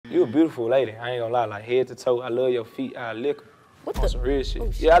You a beautiful lady. I ain't gonna lie, like head to toe. I love your feet. I lick them. What on the? some real shit. Oh,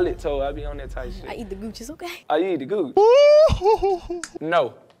 shit. Yeah, I lick toe. I be on that type shit. I eat the gooch, it's okay. Oh, you eat the gooch?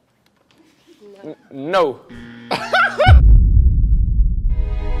 No. No.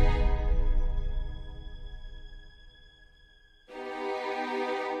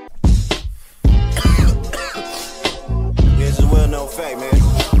 It's a well-known fact, man.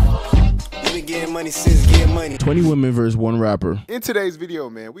 We've been getting money since getting money. 20 women versus one rapper. In today's video,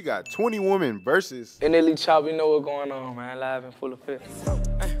 man, we got 20 women versus NLE CHOPPA, you know what's going on, man. Live and full effect.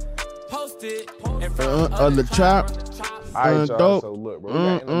 The trap. Alright, y'all, dope. so look, bro, we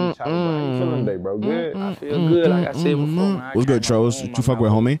got NLE CHOPPA, bro. How you feeling today, bro? Good? I feel good, like I said before, man. What's good, Charles? You fuck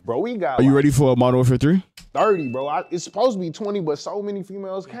with homie? Bro, we got Are you like ready for Modern Warfare 3? 30, bro. It's supposed to be 20, but so many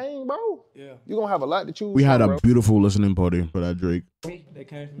females came, bro. Yeah. You gonna have a lot to choose We had from, a bro. beautiful listening party for that Drake. They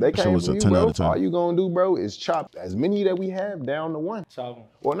came from They Shit came was from a you, 10 bro. out of 10. All you gonna do, bro, is chop as many that we have down to one. Chop 'em.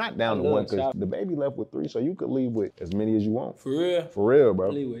 Well, not down to I love one, because chop. the baby left with 3, so you could leave with as many as you want. For real? For real, bro.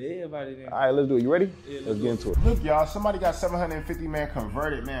 Leave with everybody then. All right, let's do it. You ready? Yeah, let's get into it. Look, y'all, somebody got 750 man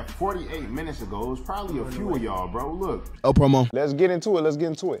converted, man, 48 minutes ago. It was probably a few of y'all, bro. Look. Oh, promo. Let's get into it. Let's get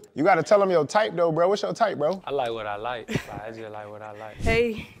into it. You gotta tell them your type, though, bro. What's your type, bro? I like what I like. Like, I just like what I like.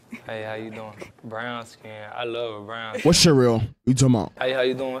 Hey. Hey, how you doing? Brown skin. I love a brown skin. What's your real? You talking about? Hey, how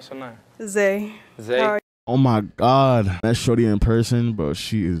you doing? What's your name? Zay. Zay. How are Oh my God. That shorty in person, bro,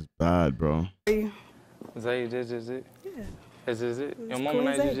 she is bad, bro. you? Zay, this is it? Yeah. This is it? Your It's mama cool,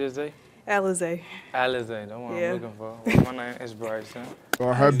 name Zay. you just Zay? Alizé. Alizé, that's what Yeah. I'm looking for. What's my name? It's Bryson.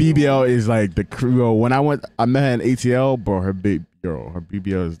 Bro, her BBL is like the crew. When I met her in ATL, bro, her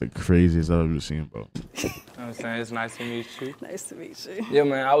BBL is the craziest I've ever seen, bro. You know what I'm saying? It's nice to meet you. Nice to meet you. Yeah,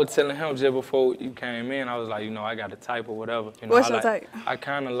 man, I was telling him just before you came in, I was like, you know, I got a type or whatever. You know, What's I your like, type? I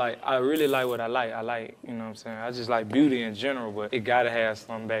kind of like, I really like what I like. I like, you know what I'm saying? I just like beauty in general, but it gotta have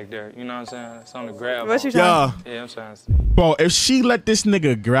something back there. You know what I'm saying? Something to grab What on. you trying? Yeah, I'm trying to see. Bro, if she let this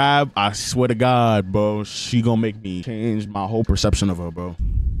nigga grab, I swear to God, bro, she gonna make me change my whole perception of her, bro.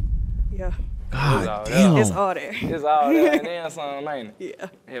 Yeah. God there. damn. It's all there. It's all there and then something, ain't it?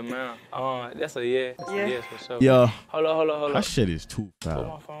 Yeah. Yeah, man. That's a yeah. That's Yeah. a yes for sure. Yeah. Hold That up. shit is too Put foul.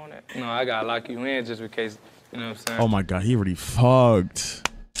 my phone at. No, I gotta lock you in just in case, you know what I'm saying? Oh my God, he already fucked.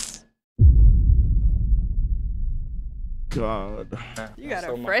 God. You got a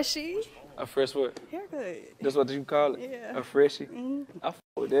So much. freshie? A fresh what? Haircut. That's what you call it? Yeah. A freshie? I f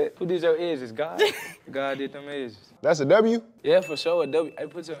with that. Who did your edges? God? God did them edges. That's a W? Yeah, for sure. A W. Hey,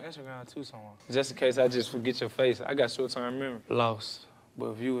 put your Instagram too somewhere. Just in case I just forget your face. I got short-term memory. Lost.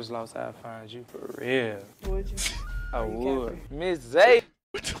 But if you was lost, I'd find you for real. Would you? I you would. capping? Miss Zay.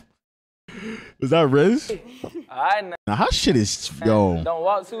 Is that Riz? All right, now. Now, how shit is, yo. Don't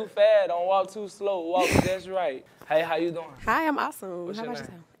walk too fast. Don't walk too slow. Walk just right. Hey, how you doing? Hi, I'm awesome. What's How your about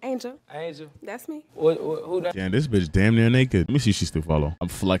name? yourself? Angel. Angel. That's me. Who that? Damn, this bitch damn near naked. Let me see if she still follow. I'm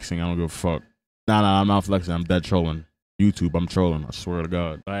flexing. I don't give a fuck. Nah, I'm not flexing. I'm dead trolling. YouTube, I'm trolling. I swear to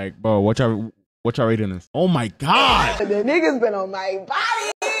God. Like, bro, what y'all rating this? Oh my God. The nigga's been on my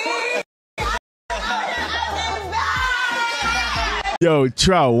body. Yo,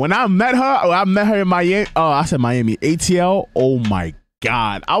 Tro, when I met her in Miami. Oh, I said Miami. ATL. Oh my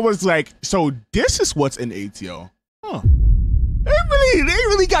God. I was like, so this is what's in ATL. Huh. They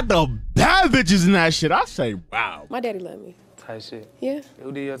really got the bad bitches in that shit. I say, wow. My daddy loved me. Type shit. Yeah.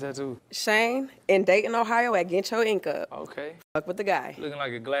 Who did your tattoo? Shane in Dayton, Ohio at Get Your Ink Up. Okay. Fuck with the guy. Looking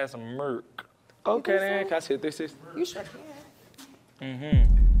like a glass of Merc. Okay, then. Can I see a 360? You sure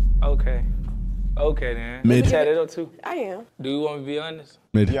can. Okay. Okay, then. Mid. You tatted up too. I am. Do you want me to be honest?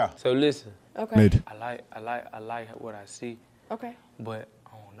 Mid. Yeah. So listen, Okay. Mid. I like what I see, Okay. but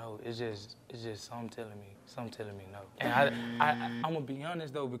I don't know. It's just something telling me no. And I'm gonna be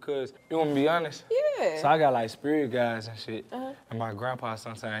honest though, because you want me to be honest? Yeah. So I got like spirit guides and shit, and my grandpa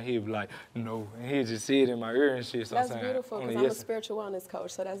sometimes he'd be like, no, and he'd just see it in my ear and shit. That's Sometimes. beautiful Only because I'm a yes. spiritual wellness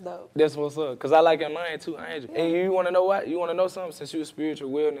coach, so that's dope. That's what's up, cause I like your name too, Angel. And you wanna know what? You wanna know something? Since you a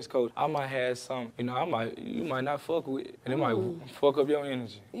spiritual wellness coach, I might have some, you know, you might not fuck with, and it might fuck up your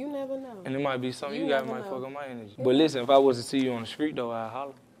energy. You never know. And it might be something You you got never might know. fuck up my energy. But listen, if I was to see you on the street though, I'd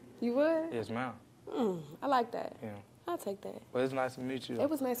holler. You would? Yes, ma'am. I like that. Yeah. I'll take that. But it's nice to meet you. It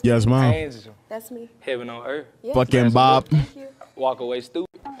was nice. Yes, mom. Angel, That's me. heaven on earth. Yeah. Fucking Bob. Thank you. Walk away stupid.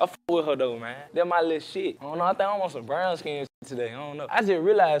 I f with her though, man. That my little shit. I don't know, I think I want some brown skin today. I don't know. I just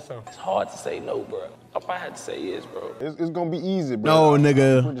realized something. It's hard to say no, bro. I might have to say yes, bro. It's gonna be easy, bro. No,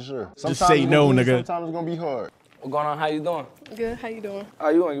 nigga. I'm pretty sure. Just Sometimes say it's no, gonna be easy, nigga. Sometimes it's gonna be hard. What's going on? How you doing? Good. How you doing? Oh,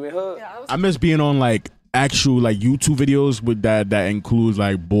 you want to give me a hug? Yeah, I miss being on like actual like YouTube videos with that includes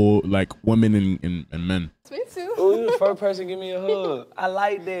like women and men? Me too. Oh, you the first person to give me a hug. I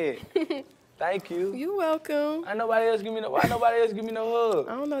like that. Thank you. You welcome. Why nobody else give me no hug?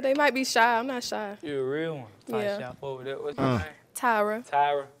 I don't know. They might be shy. I'm not shy. You're a real one. Yeah. Shop over there. What's your name? Tyra.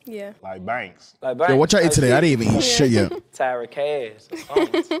 Tyra. Yeah. Like Banks. Like Yo, what y'all ate today? I didn't even eat shit yet. Tyra Cass.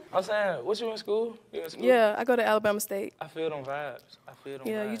 I'm saying, what you in school? You in school? Yeah, I go to Alabama State. I feel them vibes.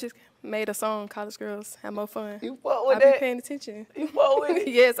 Yeah, you just made a song, College Girls Have More Fun. You fuck with I that? be paying attention. You fuck with it?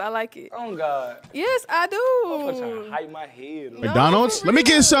 Yes, I like it. Oh, God. Yes, I I'm trying do. to hype my head. McDonald's? Let me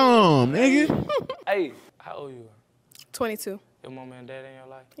get some, nigga. Hey, how old you? 22. Your mama and dad in your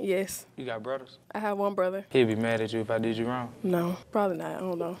life? Yes. You got brothers? I have one brother. He'd be mad at you if I did you wrong. No, probably not. I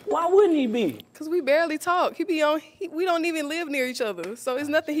don't know. Why wouldn't he be? Cause we barely talk. We don't even live near each other, so it's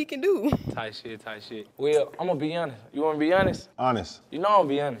nothing he can do. Tight shit. Well, I'm gonna be honest. You wanna be honest? Honest. You know I'm gonna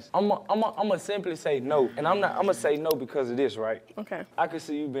be honest. I'm gonna simply say no, and I'm gonna say no because of this, right? Okay. I could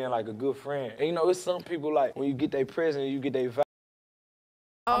see you being like a good friend, and you know, it's some people like when you get their present, you get their vibe.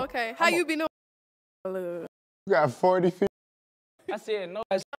 Oh, okay. How you be doing? You got 40 feet. I said no.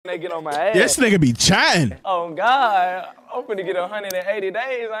 They get on my ass. This nigga be chatting. Oh God, I'm finna get 180 days,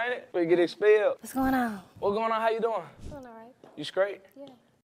 ain't it? Finna get expelled. What's going on? What going on? How you doing? Doing all right. You straight?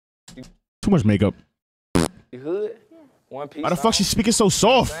 Yeah. Too much makeup. You hood? Yeah. One piece. Why the fuck she speaking so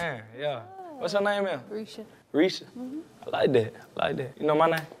soft? Man, yeah. What's your name, man? Risha. Risha. I like that. You know my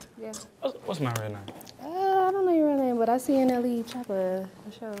name? Yeah. What's my real name? I don't know your real name, but I see NLE CHOPPA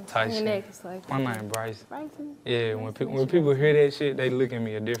for sure. Tight On your shit. neck, it's like. My name Bryce. Bryson? Yeah, when people hear that shit, they look at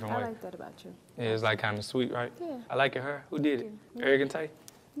me a different I way. like that about you. Yeah, it's like kind of sweet, right? Yeah. I like it, her. Who did it? Eric and Tay?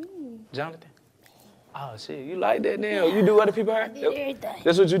 Jonathan? Oh, shit, you like that now? You do other people hurt? I did everything.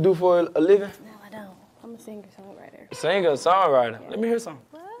 That's what you do for a living? No, I don't. I'm a singer-songwriter. Singer, songwriter. Yeah. Let me hear something.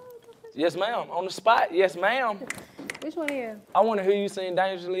 What? Yes, ma'am. On the spot. Yes, ma'am. Which one here? I want to hear you sing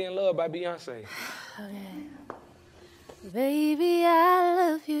Dangerously in Love by Beyonce. Okay. Baby, I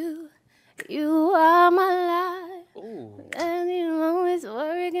love you. You are my life. Ooh. And you always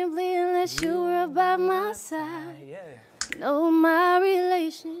work and play unless you were by my side. Yeah. Know my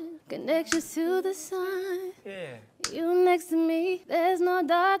relation, connections to the sun. Yeah. You next to me, there's no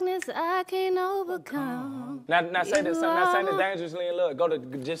darkness I can't overcome. Now say this. Now say the Dangerously in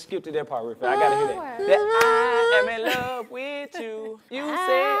Love. Just skip to that part real fast. I gotta hear that. Oh, That I am in love with you. You said.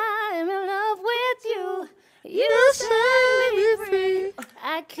 I am in love with you. You set me free.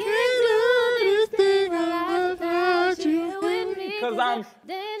 I can't do this thing without you with me. 'Cause I'm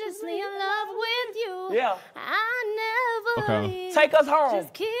dangerously in love with you. Yeah. I never leave. Take us home.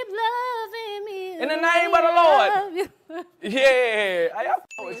 Just keep loving me. In the name of the Lord. Yeah. I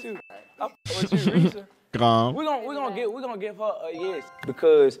fuck with you. I fuck with you, Risa. Calm. We're gonna give her a yes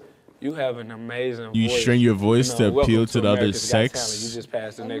because you have an amazing You voice. strain your voice to welcome appeal to the other America's Got Talent. sex. You just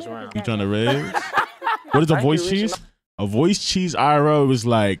passed the next round. You trying to raise? What is a Thank voice you, cheese? Risha. A voice cheese IRL was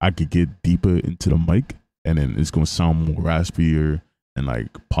like I could get deeper into the mic and then it's gonna sound more raspier and like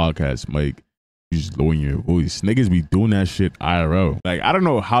podcast mic. You just lowering your voice. Niggas be doing that shit IRL. Like I don't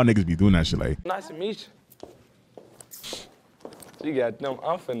know how niggas be doing that shit. Like Nice to meet you. You got them.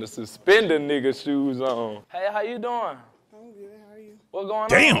 I'm finna suspend the nigga shoes on. Hey, how you doing? I'm good. How are you? What going on?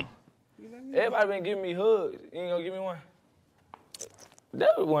 damn. Everybody been giving me hugs. You ain't gonna give me one? That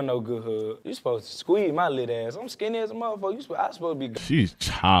wasn't no good hug. You supposed to squeeze my little ass. I'm skinny as a motherfucker. I supposed to be She's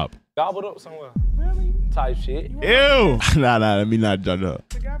chopped. gobbled up somewhere. Really? Type shit. Ew. Nah, let me not judge her.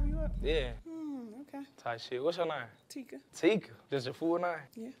 To gobble you up? Yeah. Okay. Type shit. What's your name? Tika. Tika. That's your full name?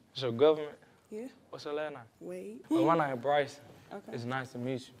 Yeah. That's your government? Yeah. What's your last name? Wade. Well, my name is Bryson. Okay. It's nice to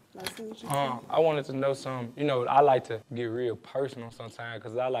meet you. Nice to meet you. I wanted to know something. You know, I like to get real personal sometimes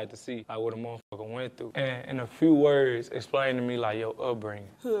because I like to see like what a motherfucker went through. And in a few words, explain to me like your upbringing.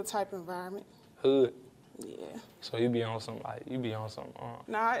 Hood type environment. Hood. Yeah. So you be on some.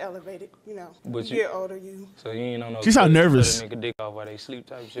 Nah, I elevated. You know. But you get older, you. So you ain't on no. She sound cut nervous. a nigga dick off while they sleep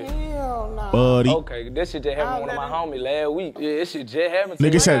type shit. Hell no. Buddy. Okay, that shit just happened to one of my homies last week. Yeah, that shit just happened to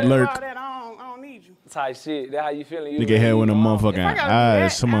Nigga me. said lurk. All that, I don't need you. Type shit. That how you feeling? You Nigga had one of them If I motherfucking gotta do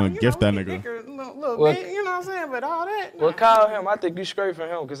eyes. that, Someone you gift know, that we nigga. dicker a little Well, bit, you know what I'm saying? But all that. Well, call him. I think you straight for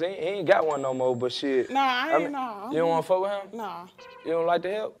him because he ain't got one no more. But shit. Nah, I ain't. You don't want to fuck with him? Nah. You don't like the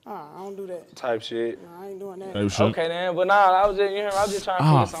help? I don't do that. Type shit. Nah, I ain't doing that. Type shit. Okay then, but nah, I was just trying to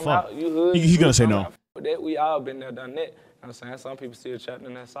figure something fuck. out. You hood. He's gonna say no. But that we all been there, done that. You know what I'm saying? Some people still trapped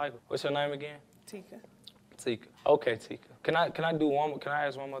in that cycle. What's your name again? Tika. Tika. Okay, Tika. Can I do one more? Can I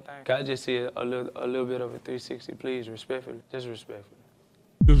ask one more thing? Can I just see a little bit of a 360, please, respectfully? Just respectfully.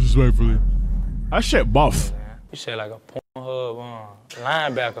 Disrespectfully. I shit buff. Man, you shit like a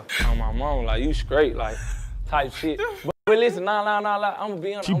linebacker on my mom, like you straight, like type shit. But listen, nah, I'ma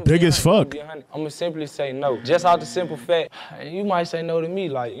be honest. She big as fuck. I'ma simply say no. Just out the simple fact, you might say no to me,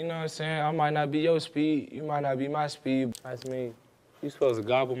 like, you know what I'm saying? I might not be your speed, you might not be my speed. That's me. You supposed to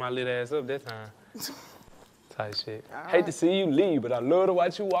gobble my little ass up that time. Type shit. Hate to see you leave, but I love to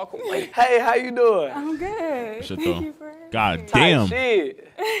watch you walk away. Hey, how you doing? I'm good. Shit, Thank though. you for God Type damn. shit.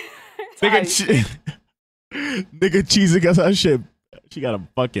 Nigga cheese against her shit. She got a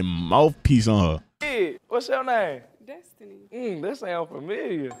fucking mouthpiece on her. Hey, what's your name? Destiny. That sound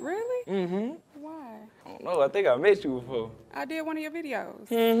familiar. Really? Mm-hmm. Why? I don't know, I think I met you before. I did one of your videos.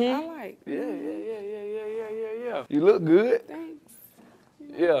 Mhm. I like. Yeah. You look good. Thanks.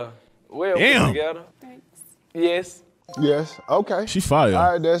 Yeah. Well Damn. put together. Thanks. Yes. Yes. Okay. She fire.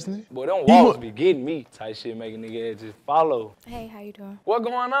 All right, Destiny. Boy, them walls be getting me. Type shit making nigga just follow. Hey, how you doing? What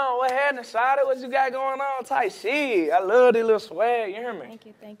going on? What happening, Shawty? What you got going on? Type shit. I love this little swag. You hear me?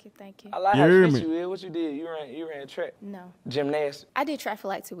 Thank you. I like You how hear fit me? you is. What you did? You ran track. No. Gymnastics. I did track for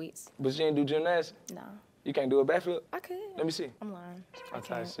like 2 weeks. But you didn't do gymnastics? No. You can't do a backflip? I could. Let me see. I'm lying. I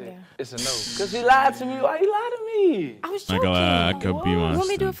type shit. yeah. It's a no. Cause you lied to me. Why you lie to me? I was I joking. ain't gonna lie, I could be You honest. want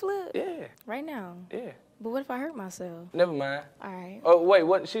me to do a flip? Yeah. Right now. Yeah. But what if I hurt myself? Never mind. All right. Oh, wait,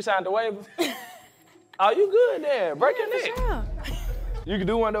 what? She signed the waiver? Oh, you good then. Break your neck. Sure. You can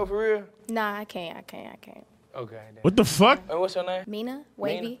do one though, for real? Nah, I can't. Okay. Then. What the fuck? And what's your name? Mina?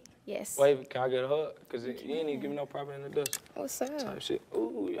 Wavy? Yes. Wavy, can I get a hug? Cause you ain't even give me no proper introduction. What's up? Type shit.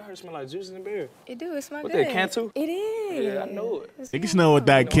 Ooh, y'all heard smell like juices and beer. It do. It smell What good. that, Cantu? It is. Yeah, I know it. Niggas know what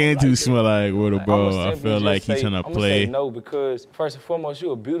that can do smell like with a bro. I feel like he's trying to I'ma play. say no because first and foremost,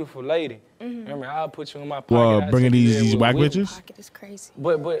 you a beautiful lady. Remember, I'll put you in my pocket. Well, I'll bringing take you these there whack with me. bitches? Pocket is crazy.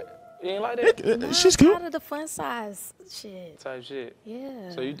 But you ain't like that? She's I'm cool. proud of the fun size shit. Type shit. Yeah.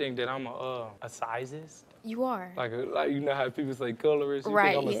 So you think that I'm a sizes? You are. Like you know how people say colorist? You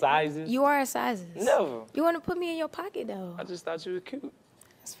Right. think I'm a yeah. sizes? You are a sizes. Never. You want to put me in your pocket though? I just thought you were cute.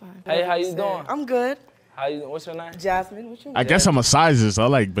 That's fine. Hey, how you doing? I'm good. How you? What's your name? Jasmine, what you I guess I'm a sizes. I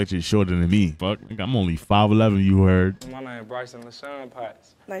like bitches shorter than me. Fuck, nigga, I'm only 5'11", you heard. My name Bryson LaShawn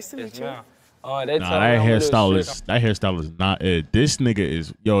Potts. Nice to meet Yes, you. ma'am. They Nah, told me that I'm a little hairstyle is not it. This nigga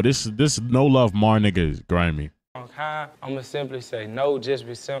is, yo, this no love Mar nigga is grimy. I'm gonna simply say no, just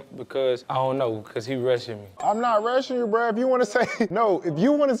because I don't know, because he rushing me. I'm not rushing you, bro. If you want to say no, if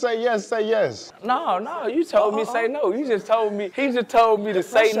you want to say yes, say yes. No, you told me say no. You just told me, he just told me to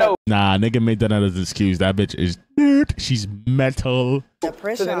say no. Nah, nigga made that as an excuse. That bitch is nerd. She's metal. That To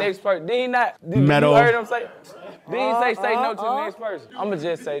pressure. the next person. Did he not? Did Metal. You heard him say? Did he say no to the next person? I'ma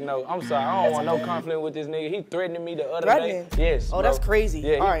just say no. I'm sorry, I don't want no conflict with this nigga. He threatening me the other day. Threatening? Yes. Oh, bro. that's crazy.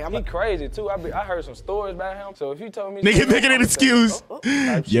 Yeah, All right, he crazy too. I heard some stories about him. So if you told me, Nigga making an excuse.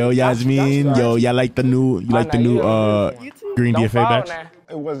 Yo, Yasmin, yo, y'all like the new, green Don't DFA fall batch? now.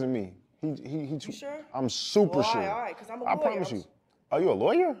 It wasn't me. He You sure? I'm super All sure. right, because I'm a I lawyer. promise you. Are you a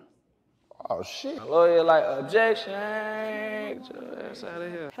lawyer? Oh shit. Lawyer like objection. Get your ass out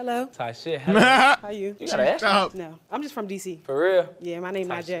of here. Hello. Type shit. Hello. How you? You gotta ask. No, I'm just from DC. For real. Yeah, my name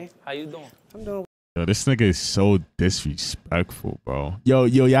Type Najee. shit. How you doing? I'm doing. Yo, this nigga is so disrespectful, bro. Yo,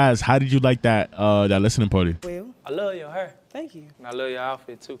 Yaz, how did you like that listening party? Well, I love your hair. thank you. And I love your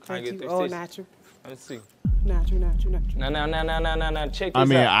outfit too. Can I Thank get you. 360? Natural. Let's see. Natural. Now. Check this I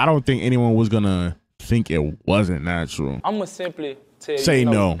mean, out. I don't think anyone was gonna think it wasn't natural. I'm gonna simply tell you Say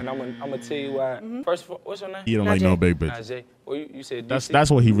no. And I'm gonna tell you why. First of all, what's your name? He don't like no big bitch. Najee. Well, you said DC. That's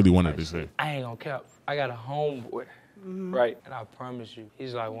what he really wanted to say. I ain't gonna cap. I got a homeboy, right? And I promise you,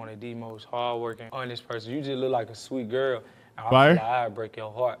 he's like one of the most hardworking, honest person. You just look like a sweet girl. And I Fire? feel like I'd break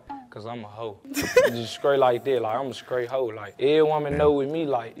your heart, cause I'm a hoe. Just straight like that, like I'm a straight hoe. Like every woman know with me,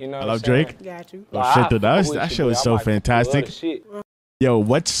 like, you know what Hello, I'm saying? Drake. Got you. Oh, shit, dude, that shit was so fantastic. Shit. Yo,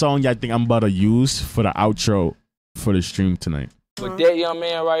 what song y'all think I'm about to use for the outro for the stream tonight? But that young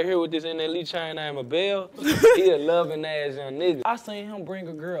man right here with this NLE chain named Abel, he a loving ass young nigga. I seen him bring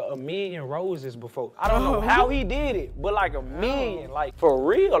a girl 1,000,000 roses before. I don't know how he did it, but like 1,000,000, like for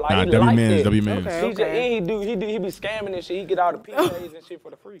real. Like Nah, he W like Mans, that. W Mans. Okay. He be scamming and shit. He get all the PJs and shit for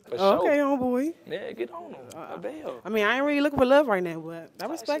the free. For sure. Okay, homeboy. Yeah, get on him. Abel. I mean, I ain't really looking for love right now, but I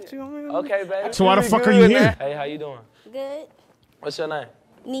respect you. I mean, Okay, baby. So why the You fuck good, are you man? here? Hey, how you doing? Good. What's your name?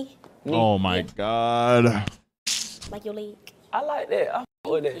 Knee. Oh my God. Like your leg. I like that. I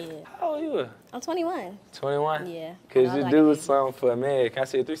fuck with that. you. How old you? I'm 21. 21? Yeah. Cause I you like do it. something for a man. Can I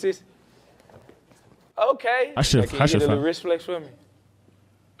see a 360? Okay. I should- Can I you should get a little find- wrist flex for me?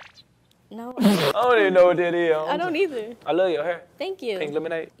 No. I don't even know what that is. I don't either. I love your hair. Thank you. Pink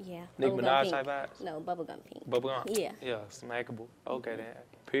lemonade? Yeah. Nicki bubblegum Minaj pink. type vibes? No, bubblegum pink. Bubblegum? Yeah. Yeah, smackable. Okay then.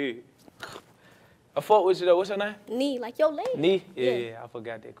 Pig. I fuck with you though. What's your name? Knee, like your leg. Nee? Yeah, I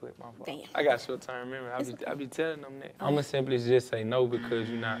forgot that quick. My fault. Damn. I got short-term memory. I be telling them that. I'ma simply just say no because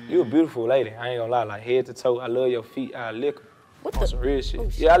you a beautiful lady. I ain't gonna lie, like head to toe. I love your feet. I lick them. What on the? some real shit. Oh,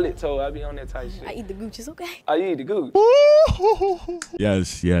 shit. Yeah, I lick toe. I be on that type shit. I eat the gooches, okay? Oh, you eat the gooch?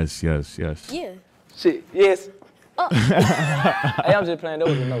 Yes. Yeah. Shit, yes. Hey, I'm just playing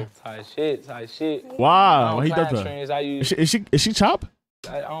those with no type shit. Wow, I he don't does climb that. trees. I use. Is she chop?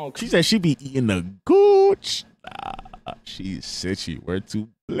 I don't. She said she be eating the gooch. She's sitchy. Where to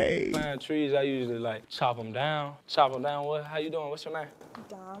play? Climb trees. I usually like chop them down. Chop them down. What? How you doing? What's your name?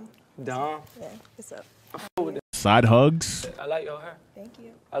 Dom. Dom. Yeah, what's up? Side hugs. I like your hair. Thank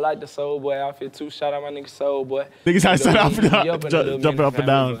you. I like the Soul Boy outfit too. Shout out my nigga Soul Boy. Niggas had set up and Yup, down, jumping up and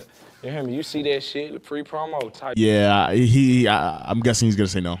down. You hear me? You see that shit? The pre-promo type. Yeah, I'm guessing he's gonna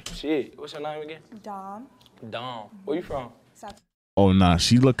say no. Shit. What's your name again? Dom. Dom. Where you from? South Oh nah,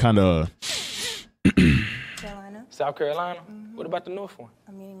 she look kind of. Carolina. South Carolina. What about the North one?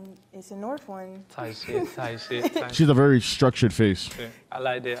 I mean, it's a North one. Tight shit. She's a very structured face, I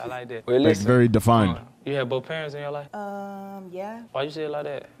like that. Well, like listen. very defined. You had both parents in your life? Yeah, Why you say it like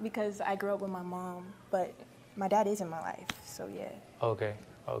that? because I grew up with my mom, but my dad is in my life, so yeah. Okay.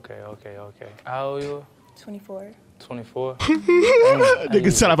 How old you? 24. 24.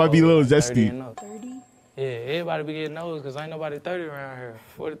 Nigga said I might be a little zesty. 30? Yeah, everybody be getting those because ain't nobody 30 around here.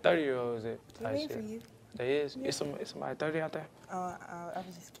 40, 30-year-olds at I type mean shit. for you. There is. It's somebody 30 out there. I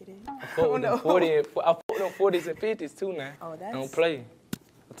was just kidding. I fuck with them 40 I fuck with them 40s and 50s too now. Oh, that's... Don't play.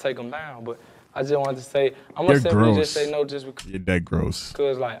 I take them down, but I just wanted to say, I'm You're gonna simply gross. just say no just You're dead gross.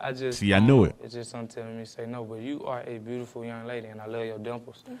 because like I just See, I knew it. It's just something telling me to say no, but you are a beautiful young lady and I love your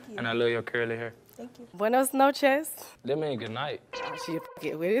dimples. Thank you. And I love your curly hair. Thank you. Buenos noches. That mean good night. Oh, she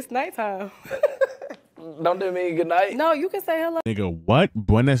get with it's nighttime. Don't that mean good night? No, you can say hello. Nigga, what?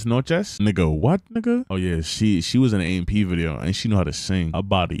 Buenas noches? Nigga, what, nigga? Oh yeah, she was in an A&P video and she know how to sing. Her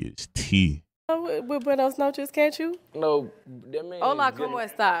body is tea. With buenos noches, can't you? No, that means Hola, good ¿cómo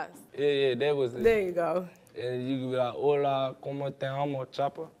estás? Yeah, that was it. There you go. And you could be like, hola, ¿cómo te amo,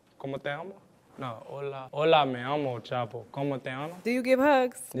 Choppa? ¿Cómo te amo? No, hola. Hola, me amo, Choppa. ¿Cómo te amo? Do you give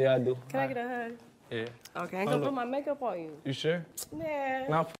hugs? Yeah, I do. Can I get a hug? Yeah. Okay, I'm gonna put my makeup on you. You sure? Yeah.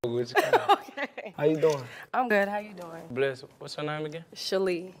 Nah, fuck with you. Come on. Okay. How you doing? I'm good. How you doing? Bless. What's your name again?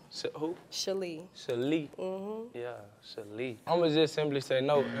 Shalee. Who? Shalee. Shalee. Mm-hmm. Yeah, Shalee. I'm gonna just simply say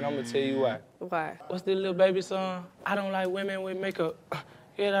no, and I'm gonna tell you why. Why? What's the little baby song? I don't like women with makeup.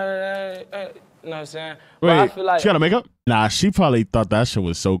 You know what I'm saying? But I Wait, feel like she got a makeup? Nah, she probably thought that shit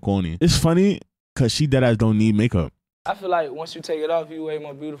was so corny. It's funny because she deadass don't need makeup. I feel like once you take it off, you way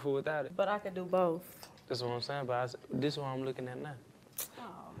more beautiful without it. But I could do both. That's what I'm saying, but this is what I'm looking at now.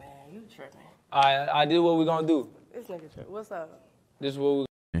 Oh man, you tripping. I did what we gonna do. This nigga tripping. What's up? This is what we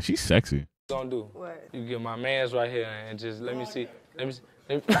And she's sexy. gonna do. What? You get my mans right here and just let me see. Let me see.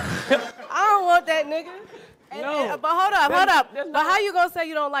 I don't want that nigga. No. But hold up. that's But how you gonna say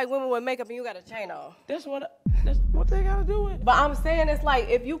you don't like women with makeup and you got a chain on? That's what they gotta do with. But I'm saying it's like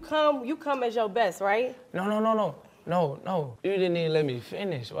if you come as your best, right? No. You didn't even let me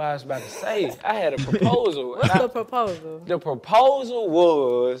finish what I was about to say. I had a proposal. What's the proposal? The proposal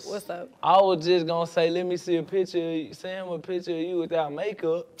was. What's up? I was just gonna say, let me see a picture, send him a picture of you without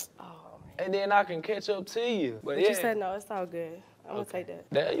makeup, and then I can catch up to you. But But yeah, you said no, it's all good. I'm gonna take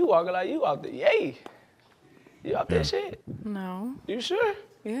that. You walking like you out there, yay. You out there shit? No. You sure?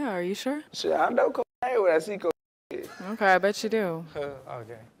 Yeah, are you sure? Shit, I know cocaine when I see cocaine. Okay, I bet you do.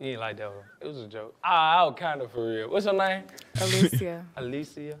 Okay, you ain't like that one. It was a joke. I was kind of for real. What's her name? Alicia.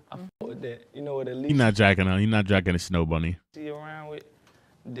 Alicia. I fuck with that. You know what Alicia? He not jacking her. He not jacking a snow bunny. See around with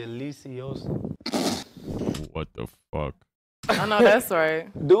Delicioso. What the fuck? I know that's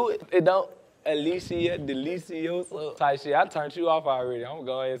right. Do it. It don't. Alicia, Delicioso. Type shit. I turned you off already. I'm gonna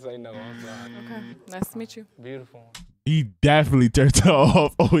go ahead and say no. I'm sorry. Okay, nice to meet you. Beautiful. He definitely turned her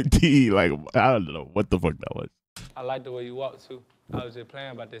off. OD. Like, I don't know what the fuck that was. I like the way you walk too. I was just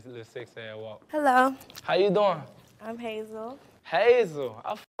playing about this little sexy-ass walk. Hello. How you doing? I'm Hazel. Hazel. I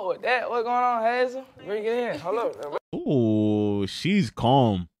fuck with that. What's going on, Hazel? Bring it in. Hold up. Ooh, she's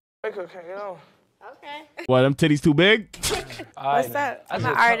calm. Make her get on. Okay. What, them titties too big? What's up? I'm an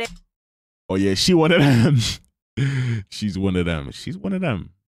just artist. Oh yeah, she one of them. She's one of them. She's one of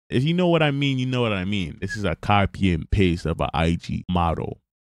them. If you know what I mean, you know what I mean. This is a copy and paste of an IG model.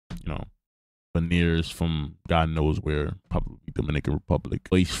 You know, veneers from God knows where, probably Dominican Republic.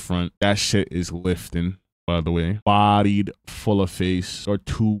 Lace front. That shit is lifting, by the way. Bodied, full of face, or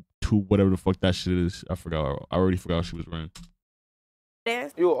two, whatever the fuck that shit is. I forgot. I already forgot what she was wearing.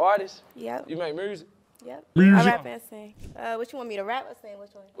 Dance. You an artist? Yep. You make music? Yep. Music. I rap and sing. What you want me to rap or sing? Which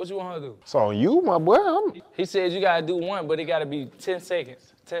one? What you want her to do? It's on you, my boy. He said you gotta do one, but it gotta be 10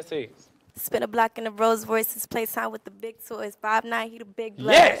 seconds. 10 seconds. Spin a block in the Rolls Royces, playtime with the big toys. 5'9", he the big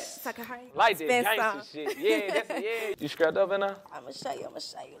blood. Yes! It's like a hurry. Like that Spin gangster some. shit. Yeah, that's yeah. You scrapped up in there? I'ma show you.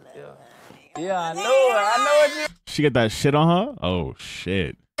 Yeah, I know it. I know it. She got that shit on her? Oh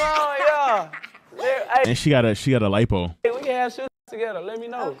shit. Oh yeah. Hey, And she got a lipo. we can have shit together. Let me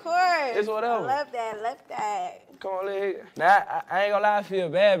know. Of course. It's whatever. I love that. Come on, let's. Now I ain't gonna lie, I feel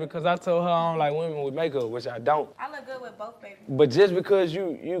bad because I told her I don't like women with makeup, which I don't. I look good with both, baby. But just because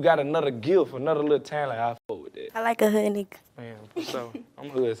you got another gift, another little talent, I fuck with that. I like a hood nigga. Man, so I'm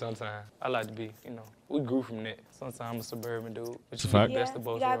hood sometimes. I like to be, we grew from that. Sometimes I'm a suburban dude, but you get the best of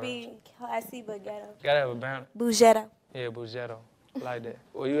both you gotta worlds. be classy but ghetto. Gotta have a balance. Bougetto. Yeah, Bougetto. Like that.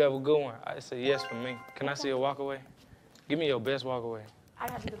 Well, you have a good one. I say yes for me. Can I see a walk away? Give me your best walk away. I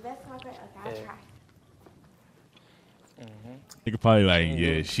gotta do the best concert? Okay, I'll try. You could probably like,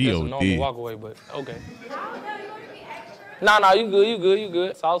 yeah, she That's a normal OD. walk away, but okay. Nah, you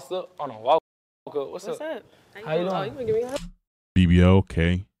good. Sauce up on a walk up. What's up? How you doing? Oh, you gonna give me a hug? BBO,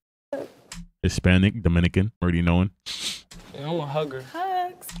 okay. Hispanic, Dominican, already knowing. Yeah, I'm a hugger.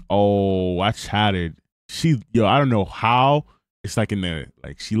 Hugs. Oh, I chatted. I don't know how. It's like in the,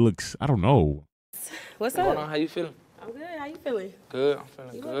 like, she looks, I don't know. What's What's going up? on? How you feeling? I'm good. How you feeling? Good. I'm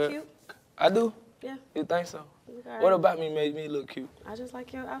feeling You good. look cute. I do? Yeah. You think so? You look all What right. about me made me look cute? I just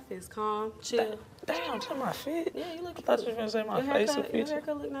like your outfits. Calm, chill. Damn, check my fit. Yeah, you look I cute. thought you were gonna say my Your face haircut, your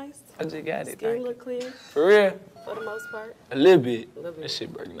haircut look nice. I just got it. Skin Thank you. look clear For real? for the most part. A little bit. A little bit. That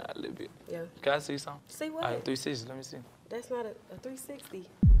shit breaking out a little bit. Yeah. Can I see something? See what? All right, 360. Let me see. That's not a 360.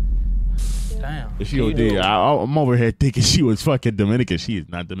 Damn. If she Can you do OD, it? I'm over here thinking she was fucking Dominican. She is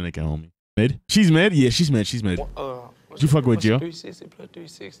not Dominican, homie. Mid? She's mid? Yeah, she's mid. You fuck with Jill? 360 plus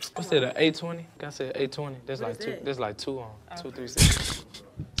 360. What's that? An 820? I said 820. That's What like is two. that? That's like two on. 236.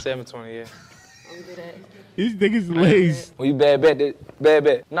 720. Yeah. I'm good at. These niggas lazy. When you bad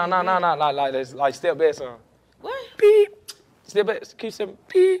bet. No. Like that's like step back, son. What? Beep. Step back. Keep stepping.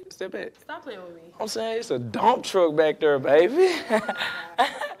 Beep. Step back. Stop playing with me. I'm saying it's a dump truck back there, baby.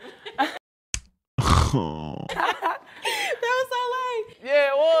 That was so lame. Yeah,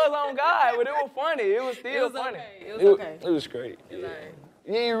 it was on God, but it was funny. It was still was funny. okay. It was okay. It was great. It's Yeah. all right.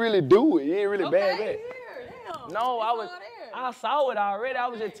 You ain't really do it. You ain't really bad Okay, bet. here, damn. No, It's I was. all there. I saw it already. I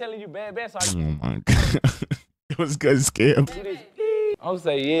was just telling you bad bet. So Oh my God. It was good scam. I'm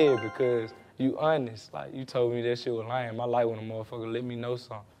saying yeah because you honest. Like you told me that shit was lame. I like when a motherfucker let me know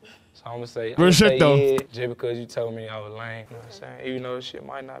something. So I'm gonna say, Real shit, though. yeah, just because you told me I was lame. You know what I'm saying? Even though shit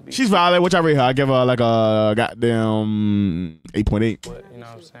might not be. She's valid. Which I rate her. I give her like a goddamn 8.8. But you know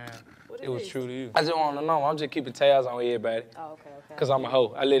what I'm saying? It was true to you. I just want to know. I'm just keeping tabs on everybody. Oh, okay. Cause I'm a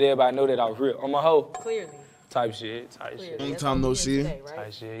hoe. I let everybody know that I was real. I'm a hoe. Clearly. Type shit. Long time no see. Today, right?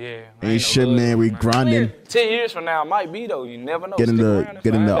 Type shit. Yeah. Ain't shit, man. We grinding. 10 years from now, I might be though. You never know. Getting Stick the around and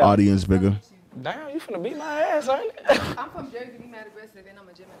getting find the out. audience bigger. Damn, you finna beat my ass, ain't it? I'm from Jersey, be mad aggressive, and I'm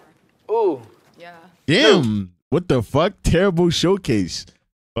a Gemini. Ooh. Yeah. Damn. What the fuck? Terrible showcase.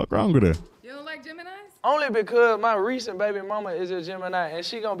 Fuck wrong with her? You don't like Geminis? Only because my recent baby mama is a Gemini and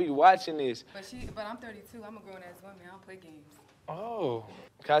she gonna be watching this. But I'm 32. I'm a grown ass woman. I don't play games. Oh.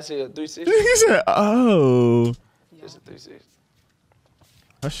 Can I see a 360? He said, "Oh, Just a 360.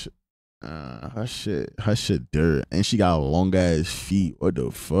 her shit dirt, and she got long ass feet. What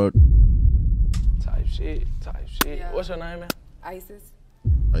the fuck?" Type shit. Yeah. What's your name, man? ISIS.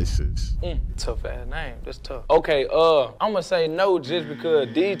 ISIS. Tough ass name. That's tough. Okay, I'm gonna say no just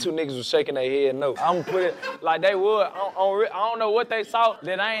because these two niggas was shaking their head no. I'm gonna put it like they would. I don't know what they saw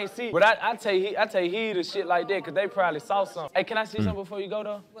that I ain't see, but I take heed of shit like that because they probably saw something. Hey, can I see something before you go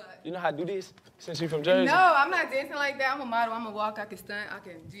though? What? You know how to do this? Since you from Jersey? No, I'm not dancing like that. I'm a model. I'm a walk. I can stunt. I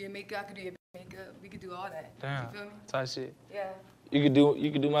can do your makeup. I can do your makeup. We can do all that. Damn. You feel me? Type shit. Yeah. You could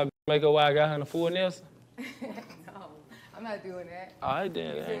do my makeup while I got her in the full nails. No, I'm not doing that. All right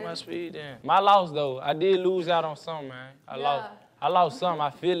then, that ain't my speed then. My loss though, I did lose out on something, man. I lost something. I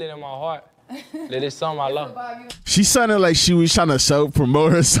feel it in my heart that it's something I lost. She sounded like she was trying to self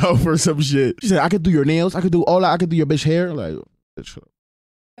promote herself or some shit. She said, "I could do your nails. I could do all that. I could do your bitch hair." Like, bitch.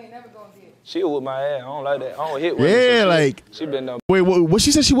 She was with my ass. I don't like that. I don't hit women. Yeah, so like. she been done. Wait, what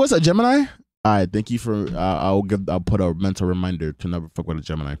she said she was a Gemini? All right, thank you for. I'll put a mental reminder to never fuck with a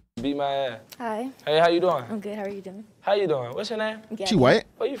Gemini. Beat my ass. Hi, Hey, how you doing? I'm good. How are you doing? How you doing? What's your name? She white?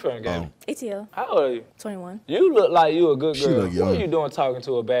 Where you from, Gabby? ATL, How old are you? 21. You look like you a good She girl. look young. What are you doing talking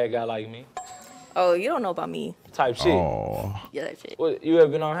to a bad guy like me? Oh, you don't know about me. Type shit. Oh. Yeah, that shit. What, you ever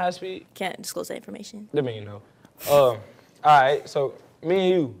been on high speed? Can't disclose that information. Let me know. All right, so me and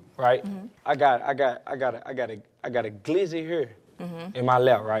you, right? I got a glizzy here in my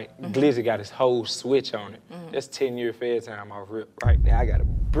lap, right? Glizzy got his whole switch on it. That's 10-year fed time off rip, right? Now I got a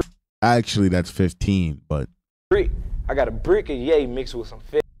brick. Actually, that's 15, but. I got a brick of yay mixed with some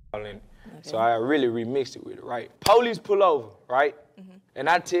fed in it. So I really remixed it with it, right? Police pull over, right? And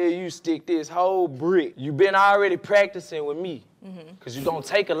I tell you, stick this whole brick. You been already practicing with me. Cause you don't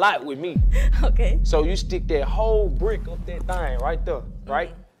take a lot with me. Okay. So you stick that whole brick up that thing right there,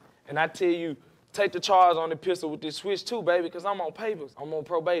 right? And I tell you, take the charge on the pistol with this switch too, baby, cause I'm on papers, I'm on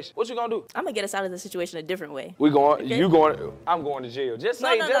probation. What you gonna do? I'm gonna get us out of the situation a different way. We going, Okay. you going, I'm going to jail. Just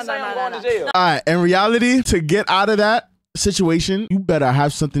say, I'm going to jail. All right, in reality, to get out of that situation, you better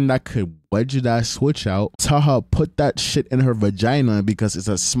have something that could wedge that switch out. Tell her put that shit in her vagina because it's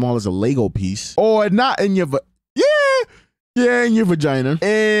as small as a Lego piece, or not in your in your vagina,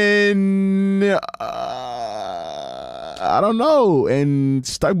 and I don't know, and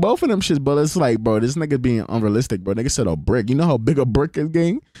stuck both of them shits. But it's like, bro, this nigga being unrealistic, bro. Nigga said a brick. You know how big a brick is,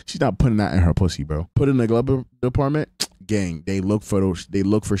 gang? She's not putting that in her pussy, bro. Put it in the glove department. Gang, they look for those. They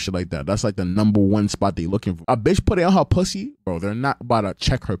look for shit like that. That's like the #1 spot they looking for. A bitch put it on her pussy, bro. They're not about to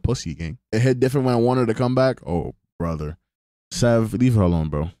check her pussy, gang. It hit different when I want her to come back. Oh, brother, Sev, leave her alone,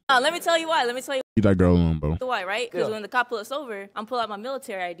 bro. Let me tell you why. Leave that girl alone, bro. why, right? Because when the cop pulls us over, I'm pull out my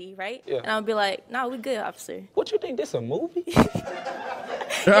military ID, right? And I'll be like, "Nah, we good, officer." What you think? This a movie? Yeah,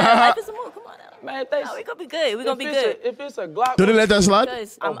 life is a movie. Come on now. Man, No, we gonna be good. We gonna be good. If it's a Glock, do they let that slide?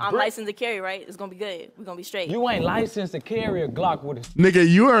 Because I'm licensed to carry, right? It's gonna be good. We gonna be straight. You ain't licensed to carry a Glock with a Nigga,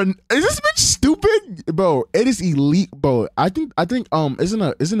 you are. Is this bitch stupid, bro? It is elite, bro. I think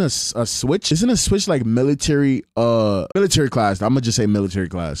isn't a switch? Isn't a switch like military class? I'm gonna just say military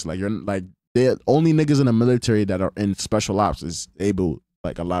class. Like you're like the only niggas in the military that are in special ops is able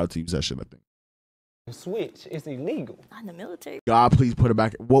like allowed to use that shit. I think. switch. It's illegal. Not in the military. God, please put her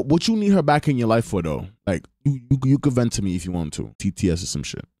back. What you need her back in your life for though? Like you could vent to me if you want to. TTS or some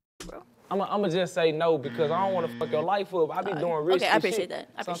shit. I'm gonna just say no because I don't want to fuck your life up. I be doing risky shit. Okay, I appreciate that.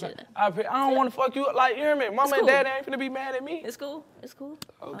 I appreciate that. I don't want to fuck you up. Like, you hear me? Mama and daddy ain't finna be mad at me. It's cool. It's cool.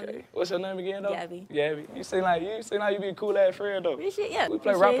 Okay. What's your name again, though? Gabby. Gabby. You seem like you be a cool ass friend, though. Appreciate, yeah. We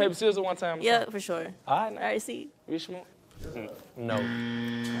play rock, paper, scissors one time. Yeah, for sure. All right, All right, see. You smoke? No.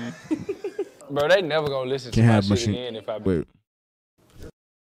 Bro, they never gonna listen to my shit again if I be.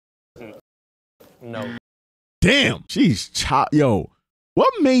 Wait. No. Damn. Jeez, yo.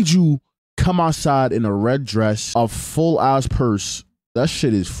 What made you come outside in a red dress, a full ass purse? That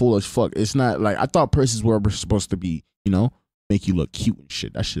shit is full as fuck. It's not like, I thought purses were supposed to be, you know, make you look cute and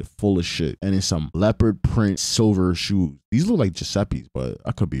shit. That shit full of shit. And it's some leopard print silver shoes. These look like Giuseppe's, but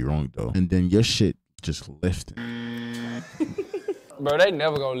I could be wrong though. And then your shit just lifting. Bro, they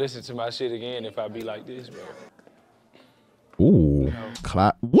never gonna listen to my shit again if I be like this, bro. Ooh. No.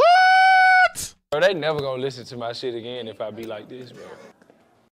 Clap. What? Bro, they never gonna listen to my shit again if I be like this, bro.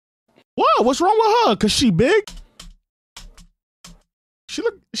 What? What's wrong with her? Cause she big? She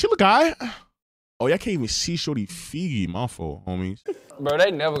look guy. Oh, y'all can't even see Shorty Figgy, my fault, homies. Bro, they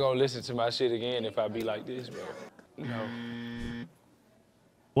never gonna listen to my shit again if I be like this, bro. No.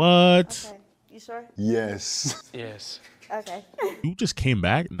 What? Okay. You sure? Yes. Yes. Okay. You just came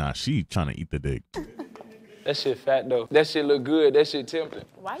back? Nah, she trying to eat the dick. That shit fat though. That shit look good. That shit tempting.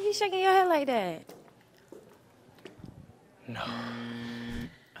 Why are you shaking your head like that? No.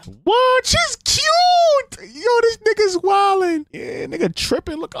 What? She's cute. Yo, this nigga's wildin'. Yeah, nigga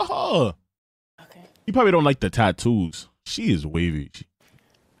tripping. Look at her. Okay. You probably don't like the tattoos. She is wavy.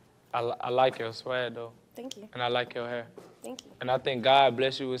 I like your swag though. Thank you. And I like your hair. Thank you. And I think God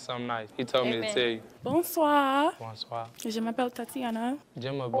bless you with something nice. He told me to tell you. Bonsoir. Bonsoir. Je m'appelle Tatiana. Je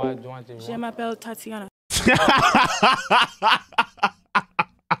m'appelle Je m'appelle Tatiana.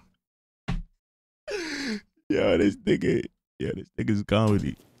 Yo, this nigga's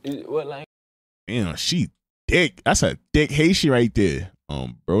comedy. What language? Damn, she thick. That's a thick Haitian right there.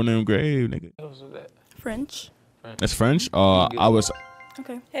 Bro named Grave, nigga. What was that? French. That's French? I was.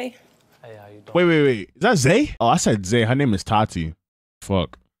 Okay. Hey. Hey, how you doing? Wait. Is that Zay? Oh, I said Zay. Her name is Tati.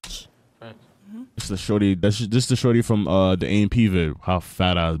 Fuck. French. This is the shorty. This is the shorty from the AMP vid. How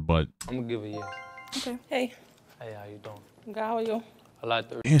fat ass butt. I'm gonna give it yes. Okay. Hey. Hey, how you doing? Good, how are you? I like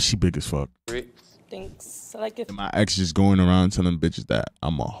the Damn, she big as fuck. Ricks. Thanks. I like it. And my ex just going around telling bitches that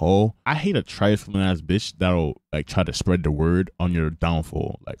I'm a hoe. I hate a trifling ass bitch that'll like try to spread the word on your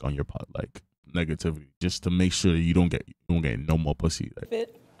downfall, like on your like negativity, just to make sure that you don't get no more pussy. Like.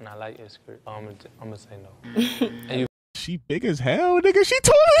 Fit. And I like your skirt. I'm gonna say no. And you She big as hell, nigga. She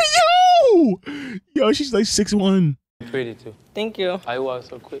taller than you. Yo, she's like 6'1". pretty too. Thank you. Why you walk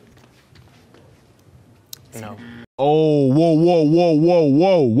so quick? No. Oh, whoa, whoa, whoa, whoa,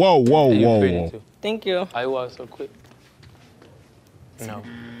 whoa, whoa, whoa, And you whoa, pretty whoa. too. Thank you. I was so quick. No.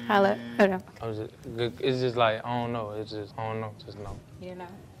 Hello. Hold on. It's just like, I don't know. It's just, I don't know. Just no. You don't know.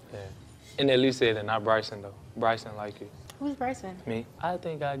 Yeah. NLE said it, not Bryson, though. Bryson like you. Who's Bryson? Me. I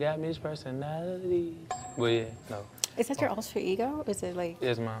think I got Miss Personalities. But yeah, no. Is that your alter ego? Is it like?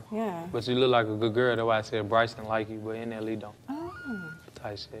 Yes, ma'am. Yeah. But you look like a good girl. That's why I said Bryson like you, but NLE don't. Oh.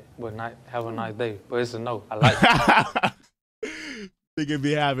 Type shit. But not, have a nice day. But it's a no. I like it. They could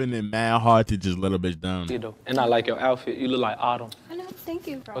be having it mad hard to just let a bitch down. You know. And I like your outfit. You look like Autumn. I know. Thank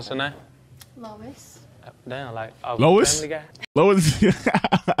you. What's her name? Lois. Damn, like Lois? Family Guy. Lois.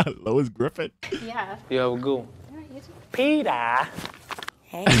 Lois Griffin. Yeah. You have a good one. You too. Peter.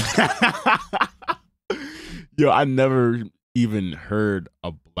 Hey. Yo, I never even heard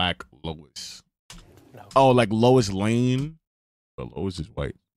a black Lois. No. Oh, like Lois Lane? But Lois is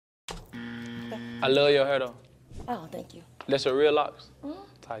white. I love your hair, though. Oh, thank you. That's your real locks? Mm.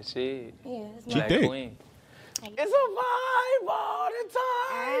 Type shit. Yeah. It's She Black thick. queen. It's a vibe all the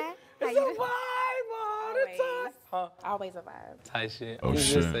time. It's a vibe all the time. Huh? Always a vibe. Type shit. Oh, I'm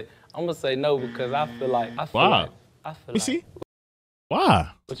shit. I'm gonna say no because I feel like Why? I feel You like see?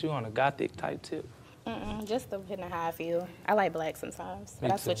 Why? but you on a gothic type tip. Just depending on how I feel. I like black sometimes, but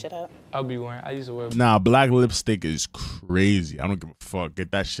Me I switch too. it up. I used to wear Nah, black lipstick is crazy. I don't give a fuck.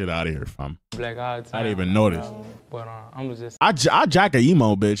 Get that shit out of here, fam. black all the time. I didn't even notice. But I'm just I jack a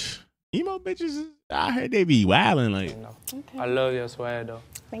emo bitch. Emo bitches, I heard they be wildin' like. you know. I love your swag though.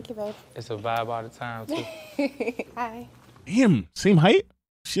 Thank you, babe. It's a vibe all the time too. Hi. Damn, same height?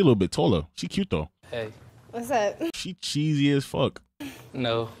 She a little bit taller. She cute though. Hey. What's up? She cheesy as fuck.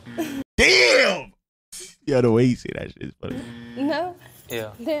 No. Damn! Yo, the way you say that shit is funny. No.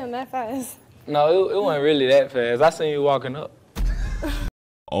 Yeah. Damn, that fast. No, it wasn't really that fast. I seen you walking up.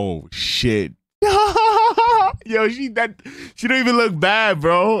 Oh shit. Yo, she don't even look bad,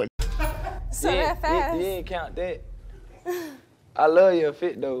 bro. So that fast. You didn't count that. I love your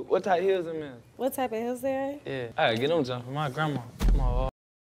fit though. What type heels them in? What type of heels there? Yeah. I gotta get them jumping. My grandma. Come on.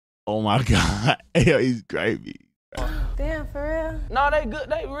 Oh my god. Yo, he's gravy. Damn, for real? No, they good.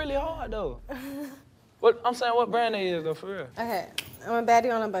 They really hard though. I'm saying what brand they is though, for real. Okay, I'm a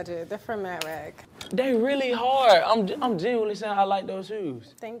baddie on a budget. They're from Mad Rag. They really hard. I'm genuinely saying I like those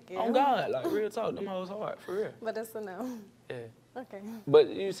shoes. Thank you. Oh God, like real talk, them hoes hard, for real. But it's a no. Yeah. Okay. But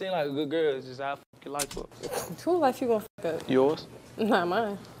you seem like a good girl, it's just how I fuck your life up. Who life you gonna fuck up? Yours? Not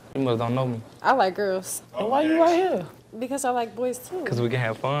mine. You must don't know me. I like girls. And why you right here? Because I like boys too. Cause we can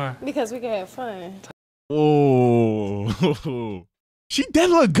have fun. Because we can have fun. Oh. She did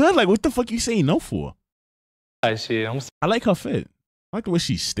look good. Like, what the fuck you saying no for? Like shit, I like her fit. I like the way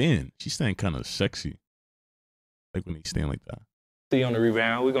she stand. She stand kind of sexy. Like when they stand like that. see you on the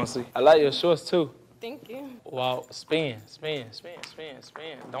rebound. We gonna see. I like your shorts too. Thank you. Wow, spin.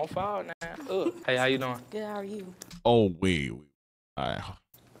 Don't fall now. Ugh. Hey, how you doing? Good, how are you? Oh, wait. All right.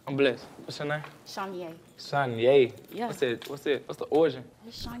 I'm blessed. What's your name? Shanye. Shanye. Yeah. What's the origin?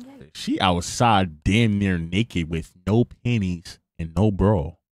 It's Shanye. She outside damn near naked with no panties and no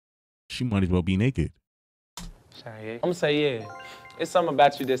bra. She might as well be naked. Shanye. I'm gonna say yeah. It's something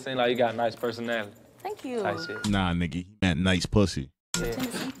about you that seems like you got a nice personality. Thank you. Type shit. Nah, nigga. He meant nice pussy. Yeah.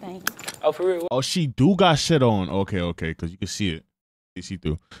 Tennessee thing. Oh, for real? Oh, she do got shit on. Okay, because you can see it. You see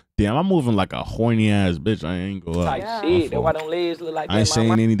through. Damn, I'm moving like a horny ass bitch. I ain't gonna lie. Type shit. That's why them legs look like that. I ain't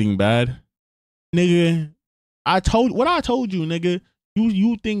saying anything bad. Nigga, I told you, nigga.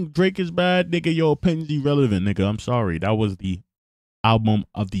 You think Drake is bad, nigga, your opinion's irrelevant, nigga. I'm sorry. That was the album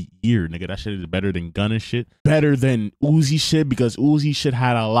of the year, nigga. That shit is better than Gunna shit. Better than Uzi shit because Uzi shit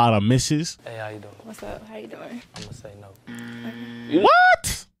had a lot of misses. Hey, how you doing? What's up? How you doing? I'm gonna say no.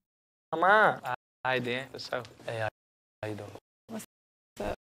 What? Come on. I then. For sure. Hey, how you doing? What's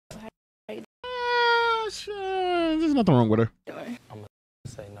up? How you doing? Sure. There's nothing wrong with her. I'm gonna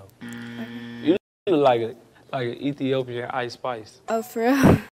say no. You look like an Ethiopian Ice Spice. Oh, for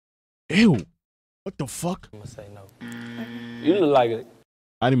real? Ew. What the fuck? I'm gonna say no. You look like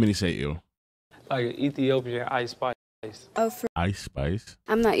I didn't mean to say ew. an Ethiopian Ice Spice. Oh, for Ice Spice.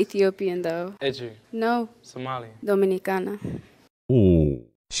 I'm not Ethiopian though. Edgy. No, Somalian. Dominicana. Oh.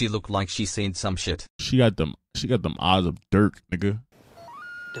 She looked like she seen some shit. She got them eyes of dirt, nigga.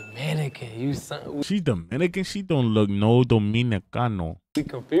 Dominican. You son. She Dominican. She don't look no Dominicano. We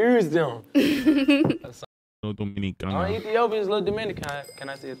confused them. No Dominicano. All Ethiopians look Dominican. Can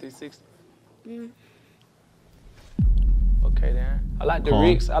I see a 360? Okay then. I like the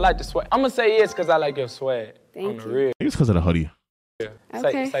rigs. I like the swag. I'm gonna say yes because I like your swag. Thank on the you. rig. It's because of the hoodie. Yeah.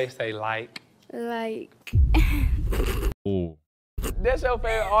 Okay. Say like. Like, Oh. That's your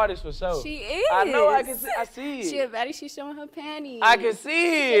favorite artist for sure. She is. I know. I can see. I see it. She a baddie. She's showing her panties. I can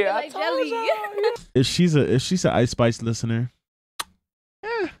see it. I Like told jelly. y'all. If she's an Ice Spice listener,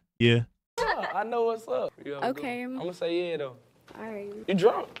 yeah. I know what's up. Okay. I'm gonna say yeah though. All right. You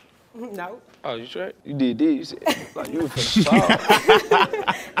drunk? No. Oh, you sure? You did. You said like you was finna fall.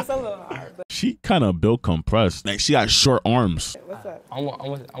 It's a little hard, but She kind of built compressed. Like she got short arms. what's up? I'm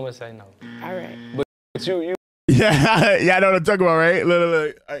gonna say no. All right. But you. Yeah, yeah, I know what I'm talking about, right?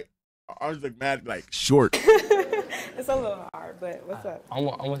 Look. Arms look mad, like short. It's a little hard, but what's up? I'm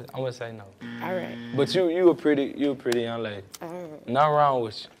gonna say no. All right. But you a pretty young lady. All right. Nothing wrong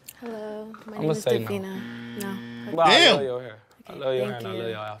with you. Hello. My I'ma name is say no. Davina. No. But I Damn. love your hair. I love your hair and I thank love you.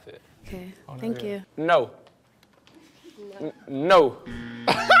 your outfit. Okay. I love Thank your you. hair. No. No.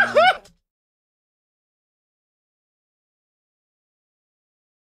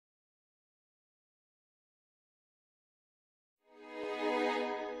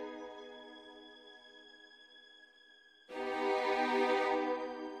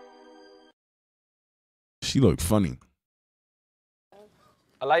 She looked funny.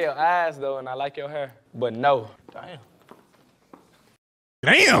 I like your eyes though, and I like your hair. But no. Damn.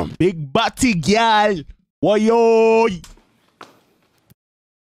 Damn, big body gal. Woyo.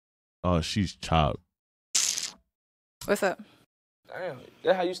 Oh, she's chopped. What's up? Damn.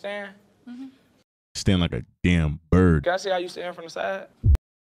 That how you stand? Stand like a damn bird. Can I see how you stand from the side?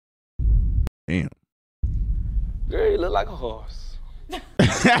 Damn. Girl, you look like a horse.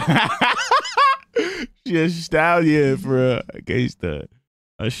 She a stallion for against the.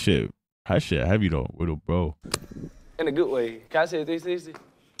 Her shit heavy though, with a bro. In a good way. Can I see a 360?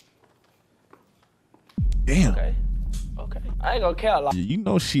 Damn. Okay. I ain't gonna count like. You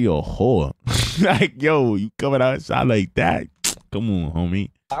know she a whore. Like, yo, you coming outside like that? Come on, homie.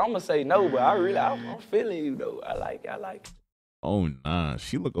 I'm gonna say no, but I'm feeling you though. I like it. Oh, nah.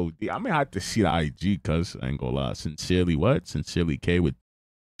 She look OD. I may have to see the IG, cuz I ain't gonna lie. Sincerely what? Sincerely K with.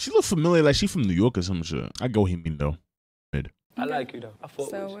 She look familiar, like she from New York or some shit. I go him in though. Mid. I like you though. I fuck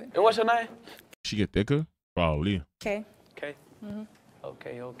So with you. what? And what's your name? She get thicker? Probably. Okay. Okay.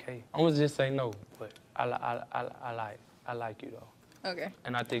 Okay. I'm gonna just say no, but I like you though. Okay.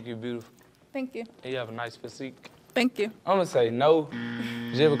 And I think you're beautiful. Thank you. And you have a nice physique. Thank you. I'm gonna say no.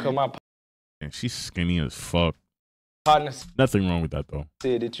 Just because my And she's skinny as fuck. partner Nothing wrong with that though.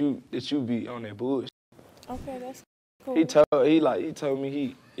 said that you be on that bullshit. Okay, that's cool. He told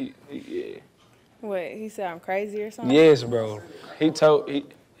me yeah. What, he said I'm crazy or something? Yes, bro. He told me.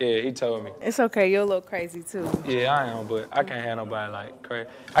 It's okay, you're a little crazy too. Yeah, I am, but I can't have nobody like crazy.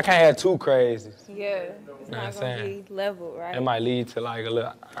 I can't have two crazies. Yeah, it's not gonna be level, right? It might lead to like a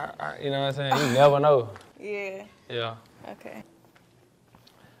little, you know what I'm saying? You never know. Yeah. Yeah. Okay.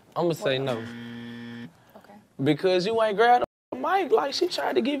 I'm gonna say no. Okay. Because you ain't grabbed the mic like she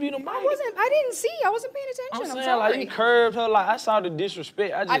tried to give you the mic. I didn't see. I wasn't paying I'm attention. I'm saying like sorry. you curved her like I saw the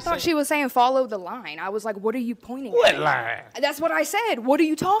disrespect. I thought she was saying follow the line. I was like, what are you pointing What at? line? That's what I said. What are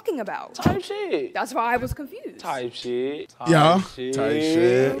you talking about? Type shit. That's why I was confused. Type shit. Yeah. Shit. Type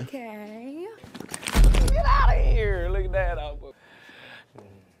shit. Okay. Get out of here. Look at that.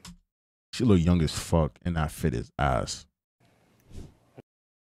 She look young as fuck and not fit his ass.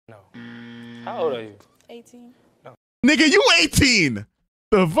 No. How old are you? 18. Nigga, you 18.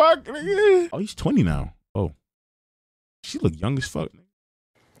 The fuck? Nigga? Oh, he's 20 now. Oh. She look young as fuck.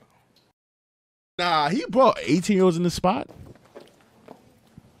 Nah, he brought 18-year-olds in the spot.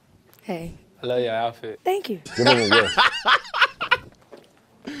 Hey. I love your outfit. Thank you. Give him a whiff.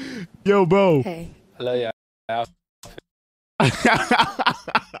 Yo, bro. Hey. I love your outfit.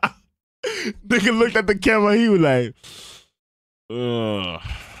 Nigga looked at the camera. He was like, ugh.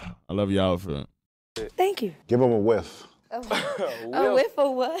 I love your outfit. Thank you. Give him a whiff. A whiff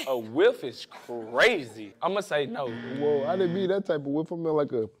or what? A whiff is crazy. I'm gonna say no. Whoa, I didn't mean that type of whiff. I meant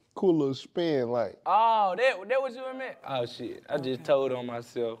like a cool little spin, like. Oh, that what you meant? Oh shit, I just told on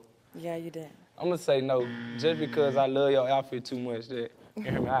myself. Yeah, you did. I'm gonna say no, just because I love your outfit too much that, you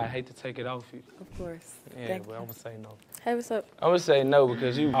hear me, I hate to take it off you. Of course. Yeah, Thank but you. I'm gonna say no. Hey, what's up? I'm gonna say no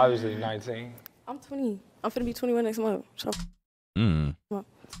because you obviously 19. I'm 20. I'm finna be 21 next month. So. Mm.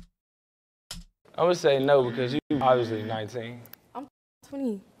 I'm gonna say no because you obviously 19. I'm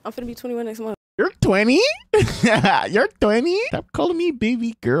 20. I'm finna be 21 next month. You're 20? You're 20? Stop calling me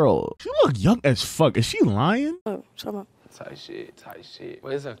baby girl. She look young as fuck. Is she lying? Oh, shut up. Tight shit.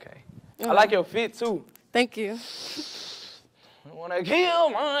 But it's okay. I like your fit too. Thank you. I wanna kill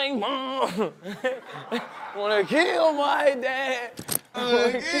my mom. Wanna kill my dad.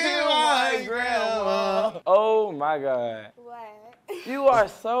 Wanna kill my grandma. Oh my God. What? You are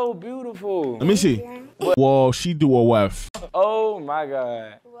so beautiful. Let me see. Whoa, she do a whiff. Oh my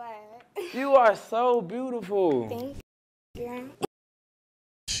God. What? You are so beautiful. Thank you.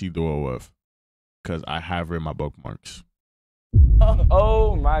 She do it with. Because I have her in my bookmarks.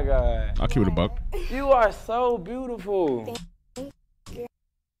 Oh my God. I'll keep it a buck. You are so beautiful. The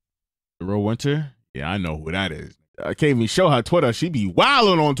Real Winter? Yeah, I know who that is. I can't even show her Twitter. She be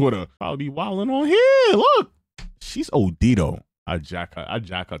wilding on Twitter. Probably be wilding on here. Look. She's OD though. I jack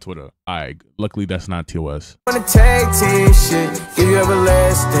her Twitter. Alright, luckily that's not TOS. Wanna tag team shit, give you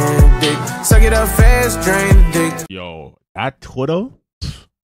everlasting dick. Suck it up fast, drain the dick. Yo, that Twitter?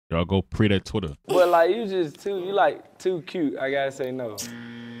 Y'all go pre that Twitter. But like you like too cute. I gotta say no.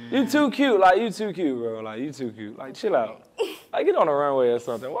 You too cute, like you too cute, bro. Like you too cute. Like chill out. Like get on the runway or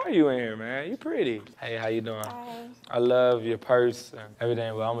something. Why are you in here, man? You pretty. Hey, how you doing? Hi. I love your purse and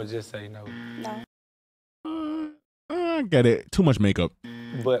everything, but I'ma just say no. No. I get it. Too much makeup.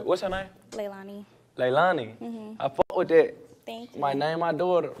 But what's your name? Leilani. Leilani. I fuck with that. Thank you. My name, my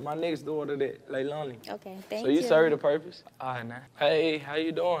daughter, my next daughter, that Leilani. Okay, thank So you. you serve the purpose? All right, now. Hey, how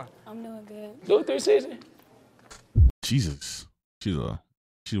you doing? I'm doing good. Do a 360. Jesus.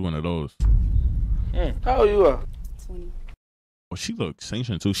 She's one of those. How old you are? 20. Well, she looks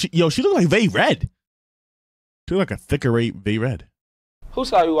sanctioned too. She look like Vay Red. She look like a thicker Vay Red. Who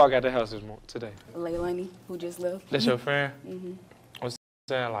saw you walk out the house today? Leilani, who just left. That's your friend? Mm-hmm. What's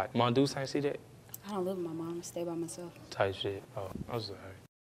saying like, Mom Deuce ain't see that? I don't live with my mom. I stay by myself. Type shit. Oh, I'm sorry.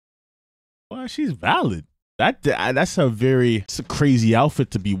 Well, she's valid. That's a crazy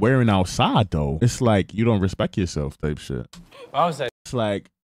outfit to be wearing outside though. It's like you don't respect yourself type shit. I would say it's like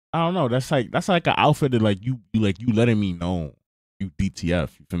I don't know. That's like an outfit that like you letting me know you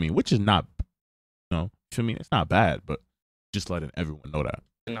DTF. You feel me? Which is not, you know, you feel me? It's not bad, but just letting everyone know that.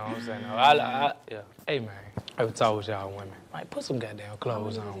 No, I'm saying no. Yeah. Hey man, I would talk with y'all women. Like put some goddamn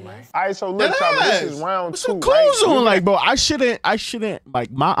clothes on, man. All right, so look, Choppa, this is round Put two. some clothes right? on, like, bro. I shouldn't.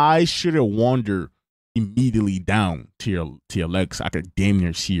 Like, my eyes shouldn't wander immediately down to your legs. I could damn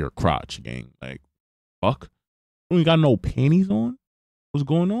near see your crotch, gang. Like, fuck. You ain't got no panties on. What's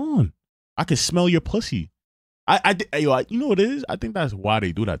going on? I can smell your pussy. You know what it is? I think that's why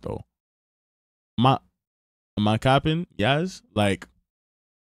they do that though. My capping, yes, like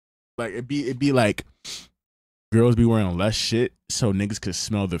it'd be like girls be wearing less shit so niggas could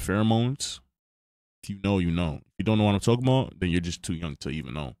smell the pheromones. If you know, you know. If you don't know what I'm talking about, then you're just too young to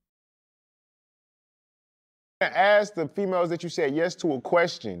even know. Ask the females that you said yes to a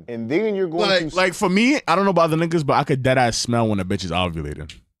question, and then you're going to like for me, I don't know about the niggas, but I could dead ass smell when a bitch is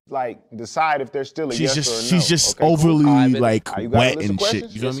ovulating. like decide if they're still a yes or a no. She's just Okay, cool. overly like You got a wet list of and shit.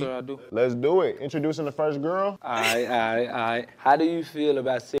 questions? You feel Yes, me? sir, I do. Let's do it. Introducing the first girl. All right. How do you feel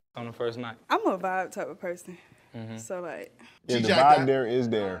about sex on the first night? I'm a vibe type of person. So like, If the vibe there is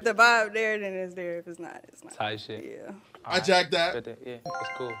there. the vibe there, then it's there. If it's not, it's not. Type shit. Yeah. I jacked that. Yeah, that's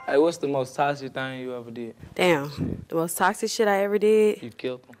cool. Hey, what's the most toxic thing you ever did? Damn, the most toxic shit I ever did. You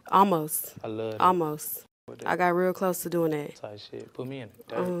killed them? Almost. I love it. Almost. I got real close to doing that. Type shit. Put me in it.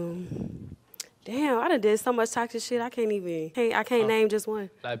 Damn, I done did so much toxic shit. I can't name just one.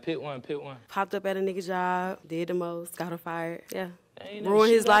 Like pick one. Popped up at a nigga job, did the most, got him fired. Yeah. Ain't never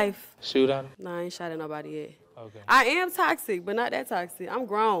Ruined his shoot at him? life. Shoot at him? No, I ain't shot at nobody yet. Okay. I am toxic, but not that toxic. I'm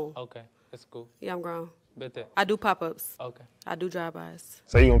grown. Okay, that's cool. Yeah, I'm grown. Bet that. I do pop-ups. Okay. I do drive-bys.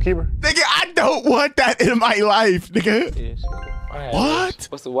 So you gonna keep her? Nigga, I don't want that in my life, nigga. Yeah, she cool. What?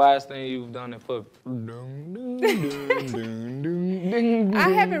 What's the wildest thing you've done in public? I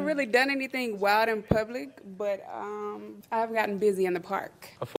haven't really done anything wild in public, but I've gotten busy in the park.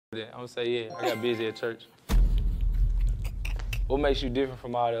 I fuck with that. I'm gonna say yeah. I got busy at church. What makes you different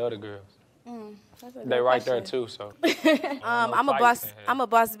from all the other girls? They right there too, so. I'm a boss. I'm a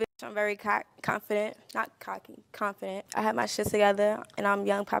boss bitch. I'm very confident, not cocky, confident. I have my shit together, and I'm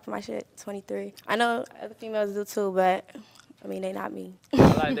young, popping my shit. 23. I know other females do too, but I mean they not me. I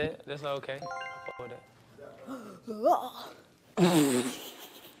like that. That's okay. I fuck with that.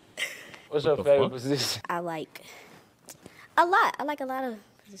 What's your favorite position? I like a lot. I like a lot of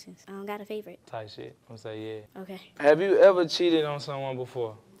positions. I don't got a favorite. Type shit. I'm gonna say yeah. Okay. Have you ever cheated on someone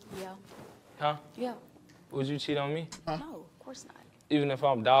before? Yeah. Huh? Yeah. Would you cheat on me? No, of course not. Even if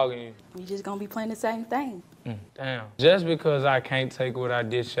I'm dogging you? We just gonna be playing the same thing. Damn. Just because I can't take what I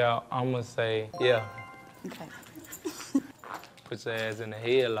dish out, I'm gonna say yeah. Okay. Put your ass in the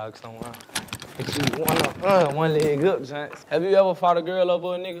headlock somewhere. Get you one leg up, Chance. Have you ever fought a girl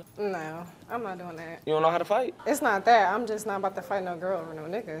over a nigga? No, I'm not doing that. You don't know how to fight? It's not that. I'm just not about to fight no girl over no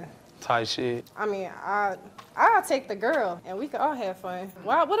nigga. Type shit. I mean, I'll take the girl and we could all have fun.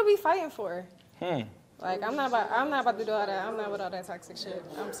 Why? What are we fighting for? Like, I'm not about to do all that. I'm not with all that toxic shit.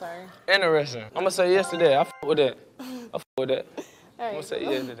 I'm sorry. Interesting. I'm gonna say yes to that. I fuck with that. I fuck with that. I'm gonna say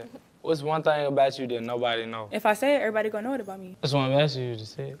yes to that. What's one thing about you that nobody know? If I say it, everybody gonna know it about me. That's what I'm asking you to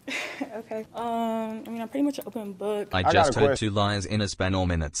say. Okay. I mean, I'm pretty much an open book. I just heard 2 lies in a span of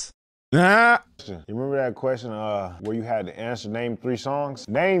minutes. You remember that question where you had to answer name 3 songs?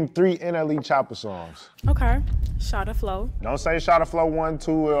 Name 3 NLE Choppa songs. Okay. Shot of Flow. Don't say Shot of Flow 1,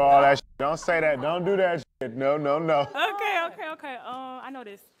 2, or all that shit. Don't say that. Don't do that shit. No, no, no. Okay. I know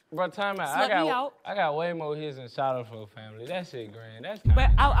this. Bro, time out. I got way more hits than Shout Out Flow Family. That shit grand. That's But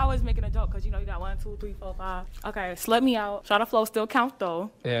I was making a joke because you know you got 1, 2, 3, 4, 5. Okay, Slut Me Out. Shot of Flow still count though.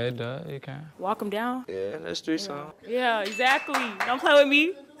 Yeah, it does. It can. Walk 'em Down. Yeah, that's 3 songs. Yeah, exactly. Don't play with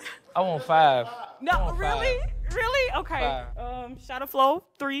me. I want 5. No, really? 5. Really? Okay. 5. Shot of Flow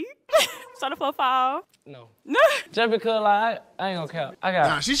 3. Shot of Flow 5. No. Just because like I ain't gonna count. I got.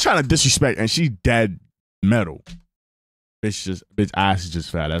 Nah, she's trying to disrespect and she's dead metal. Bitch ass is just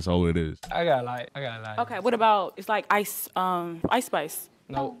fat. That's all it is. I got like. Okay, what about it's like Ice Spice?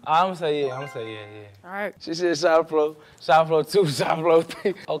 No, I'm gonna say yeah. All right. She said Shout Flow 2, Shout Flow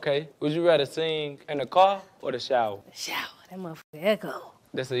 3. Okay. Would you rather sing in the car or the shower? Shower. That motherfucker echo.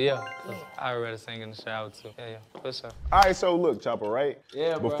 That's a yeah. I'd rather sing in the shower too. Yeah. For sure. All right, so look, Choppa, right?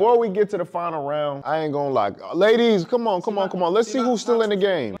 Yeah, bro. Before we get to the final round, I ain't gonna lie. Ladies, come on. Let's see who's still in the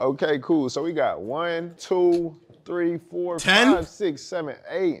game. Okay, cool. So we got 1, 2, 3, 4, 10? 5, 6, 7,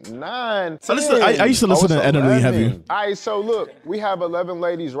 8, 9, 10. I used to listen to NLE heavy. All right, so look, we have 11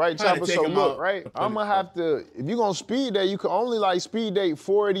 ladies, right, Choppa? So look, right, I'm gonna have to, if you're gonna speed date, you can only like speed date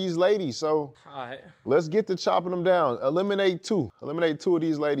 4 of these ladies. So let's get to chopping them down. Eliminate 2. Eliminate 2 of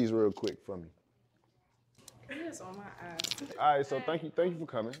these ladies real quick for me. It's on my eyes. All right, so thank you for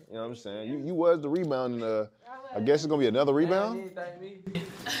coming. You know what I'm saying? You was the rebound, and I guess it's gonna be another rebound.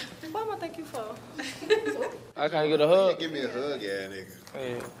 What am I thank you for? I can't get a hug. Give me a hug, yeah, nigga.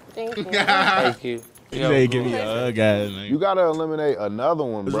 Yeah. Thank you. Thank you. You say give me a hug, guys. You gotta eliminate another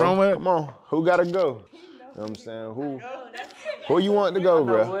one, bro. What's wrong with it? Come on, who gotta go? You know what I'm saying? Who you want to go,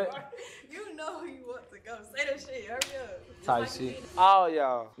 bro? You know who you want to go. Say that shit. Hurry up. Type shit. All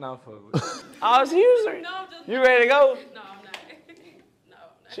y'all. No, fuck with it. Oh, she was You ready to go? No, I'm not.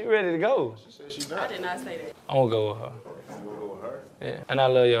 She ready to go. I did not say that. I'm gonna go with her. You gonna go with her? Yeah, and I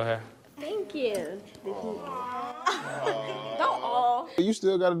love your hair. Thank you. Don't all. You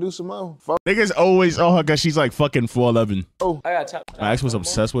still gotta do some more. Niggas always on her because she's like fucking 4'11". I got top. My ex was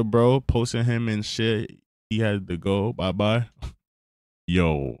obsessed with bro, posting him and shit. He had to go. Bye.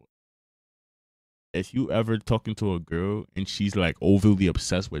 Yo. If you ever talking to a girl and she's like overly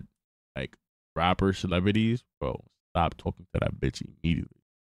obsessed with like rapper celebrities, bro, stop talking to that bitch immediately.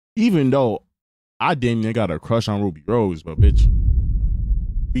 Even though I damn near got a crush on Ruby Rose, but bitch,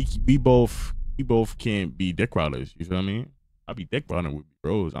 we both can't be dick riders. You feel what I mean? I be dick riding Ruby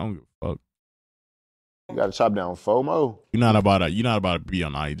Rose. I don't give a fuck. You gotta chop down FOMO. You're not about to be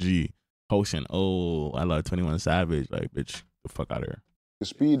on IG posting, oh, I love 21 Savage. Like, bitch, the fuck out of here.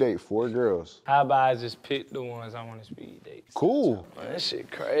 Speed date 4 girls. How about I just pick the ones I want to speed date? Cool. Man, that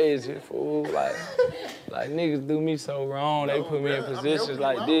shit crazy, fool. Like niggas do me so wrong. They put me in positions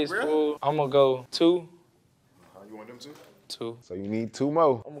like this, fool. I'm gonna go 2. You want them 2? 2. So you need 2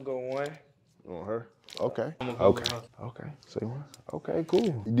 more. I'm gonna go 1. You want her? Okay. I'm gonna go with her. Okay. So you want? Okay,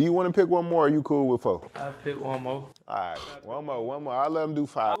 cool. Do you want to pick one more? Or are you cool with 4? I'll pick 1 more. All right, one more. I'll let them do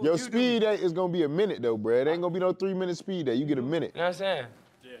 5. Your speed date is gonna be a minute though, bro. It ain't gonna be no 3-minute speed date. You get a minute. You know what I'm saying?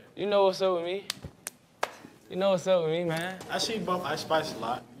 Yeah. You know what's up with me? You know what's up with me, man? I see bump Ice Spice a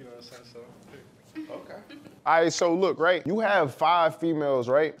lot. You know what I'm saying? So, okay. All right, so look, right? You have 5 females,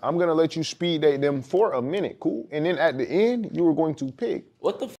 right? I'm gonna let you speed date them for a minute, cool? And then at the end, you were going to pick.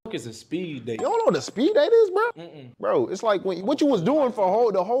 what the fuck is a speed date? You don't know what a speed date is, bro? Bro, it's like what you was doing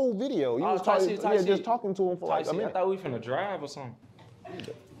for the whole video. You was talking, just talking to him for like a minute. I thought we finna drive or something.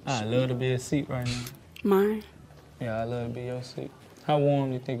 I love to be a seat right now. Mine? Yeah, I love to be your seat. How warm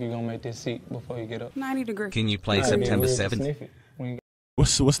do you think you're gonna make this seat before you get up? 90 degrees. Can you play September 7th?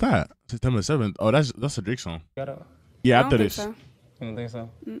 What's that? September 7th? Oh, that's a Drake song. Got up? Yeah, I don't after think this. so. You don't think so?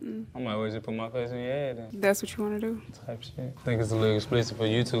 I might always just put my face in your head then. That's what you want to do? Type shit. I think it's a little explicit for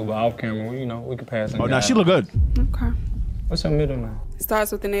YouTube, but off camera, we can pass some. Oh, now she look good. Okay. What's your middle name? It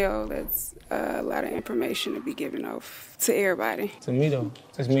starts with an L. That's a lot of information to be given off to everybody. To me though,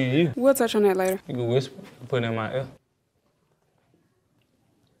 it's me and you. We'll touch on that later. You can whisper, put it in my ear.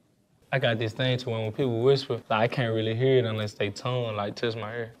 I got this thing to when people whisper, like, I can't really hear it unless they tongue like touch my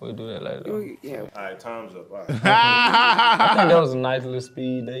ear. We'll do that later. Though. Yeah. All right, time's up. All right. I think that was a nice little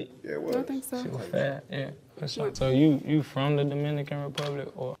speed date. Yeah, it was. I think so. She was fat, yeah. For sure. So you from the Dominican Republic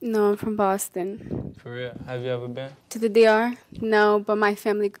or? No, I'm from Boston. For real? Have you ever been? To the DR? No, but my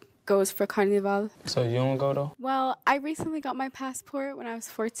family goes for Carnival. So you don't go though? Well, I recently got my passport when I was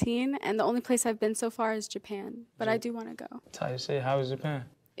 14, and the only place I've been so far is Japan. But I do want to go. Tight shit. How was Japan?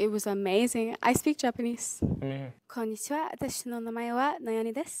 It was amazing. I speak Japanese. Mm. こんにちは。私の名前はなや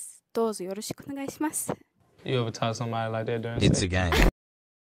にです。どうぞよろしくお願いします。 You ever talk to somebody like that during It's sex? a game.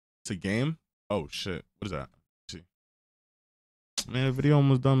 It's a game? Oh shit. What is that? Let's see. Man, the video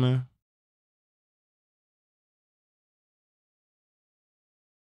almost done, man.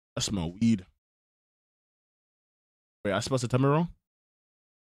 I smell weed. Wait, I supposed to tell me wrong?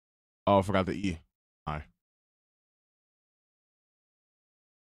 Oh, I forgot the E. Alright.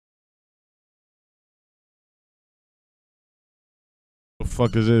 The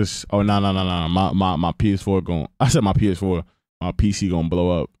fuck is this? Oh, no. My PS4 going. I said my PS4. My PC gonna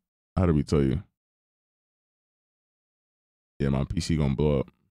blow up. How do we tell you? Yeah, my PC gonna blow up.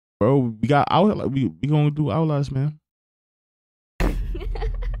 Bro, we got out. We gonna do Outlast, man.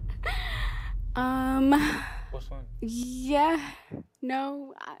 What's fun? Yeah.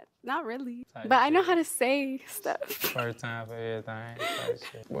 No, not really. But I know how to say stuff. First time for everything.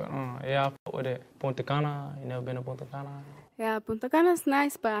 But yeah, I fuck with it. Punta Cana. You never been to Punta Cana? Yeah, Punta Cana's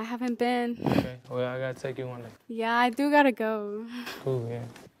nice, but I haven't been. Okay. Well, I gotta take you one day. Yeah, I do gotta go. Cool. Yeah.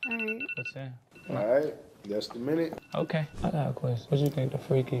 All right. What's that? All right. That's the minute. Okay. I got a question. What you think the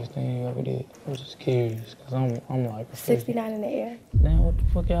freakiest thing you ever did? I'm just curious, cause I'm like 69 in the air. Damn, what the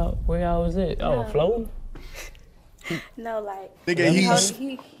fuck y'all? Where y'all was it? Oh, floating? No, like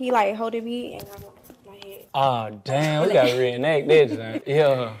Nigga, he like holding me and I'm my head. Oh damn, we gotta reenact that, son.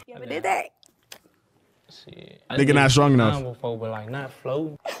 Yeah. You ever did that? Shit. Nigga not strong enough. Before, but like not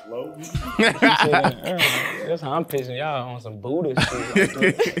floating. Floating? That's how I'm picturing y'all on some Buddha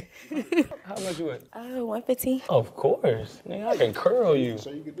shit. How much you weigh? 115. Of course. Nigga, I can curl you.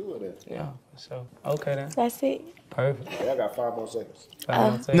 So you can do it then. Yeah, so okay then. That's it. Perfect. Yeah, I got 5 more seconds. 5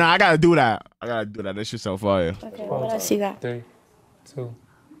 more seconds. Nah, I gotta do that. That shit's so fire. Okay, what else you got? 3, 2,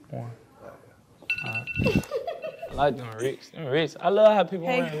 1. I like doing rigs. Them rigs. I love how people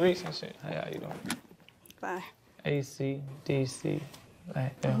wearing rigs and shit. Hey, how you doing? Bye. AC, DC.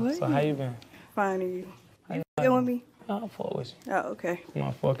 Like, yeah. So how you been? Fine, and you? You still with me? I fuck with you. Oh, okay. I'm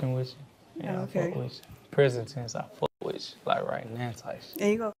not fucking with you. Yeah, okay. I fuck with you. Present tense, I fuck with you. Like right now type shit.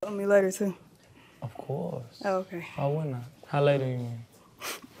 And you gonna call me later too? Of course. Oh, okay. Why wouldn't I? How late are you mean?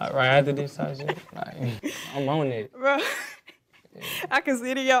 Like right after this type shit? Like, I'm on it. Bro, I can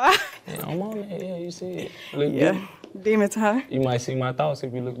see it in your eye. Yeah, I'm on it. Yeah, you see it. Look Yeah. deep. Demon time. You might see my thoughts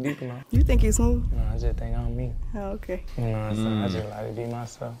if you look deep enough. You think you smooth? No, I just think I'm me. Oh, okay. You know what I'm saying? I just like to be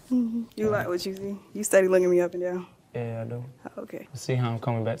myself. You like what you see? You steady looking me up and down. Yeah, I do. Oh, okay. See how I'm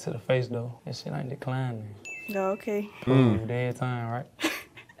coming back to the face though. That shit ain't declining. Oh, okay. Dead time, right?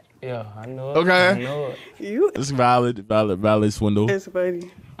 Yeah, I know it. Okay. I know it. You? It's valid swindle. It's funny.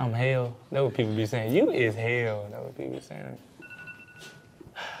 I'm hell. That's what people be saying. You is hell. That's what people be saying.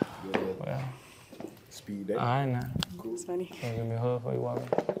 Well. Speed date. I ain't not. Cool. It's funny. Can you give me a hug before you walk in?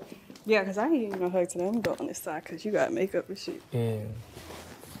 Yeah, because I ain't even no hug today. I'm going on this side because you got makeup and shit. Yeah.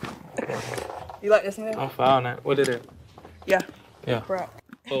 You like this one? I'm fine now. What is it? Yeah. Yeah. Rock.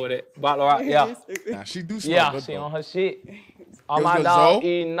 What with it? Bottle rock? Yeah. Nah, she do smell Yeah, good, she though. on her shit. All Yo, my yo, dog Zoe?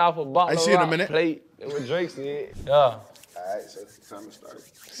 eating off a bottle I see you in a rock minute. plate. That's what Drake said. Yeah. All right, so it's time to start.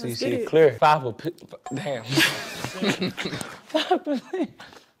 See, clear. 5%. Damn. 5%.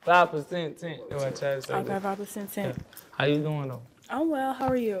 5% tint. That's what I tried to say. Okay, 5% tint. How you doing though? I'm well. How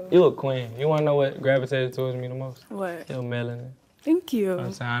are you? You a queen. You wanna know what gravitated towards me the most? What? Your melanin. Thank you.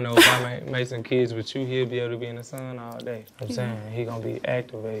 I'm saying, I know if I make some kids with you, he'll be able to be in the sun all day. I'm saying he gonna be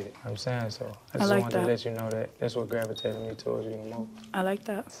activated. I'm saying so. I just like wanted to that. let you know that that's what gravitated me towards you the most. I like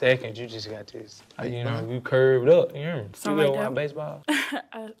that. Second, you just got this. You know, you curved up. You hear me? Something You ever like watch that. baseball?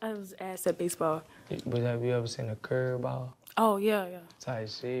 I was asked at baseball. But have you ever seen a curveball? Oh, yeah. Type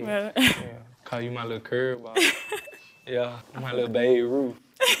shit. Yeah. Yeah. Call you my little curveball. Yeah, my little Babe Ruth.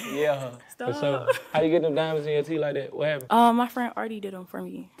 Yeah. For sure. How you get them diamonds in your teeth like that? What happened? My friend Artie did them for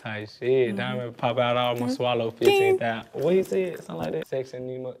me. Type shit. Diamond pop out, I almost swallow 15,000. What he said? Something like that. Sex and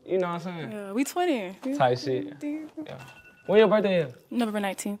Nemo. You know what I'm saying? Yeah, we 20. Type shit. Yeah. When your birthday is? November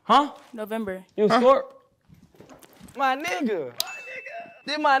 19th. Huh? November. You Scorp? My nigga.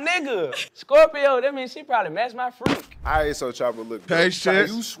 This my nigga. Scorpio, that means she probably matched my freak. All right, so Chopper, look. Hey, good. shit.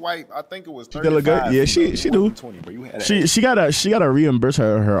 You swipe, I think it was She did look 35. good. Yeah, she do. 20, bro. You had She gotta reimburse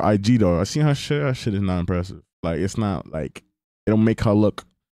her IG though. I seen her shit. Her shit is not impressive. Like it's not like it'll make her look.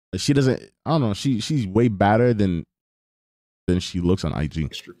 She doesn't. I don't know. She's way better than she looks on IG.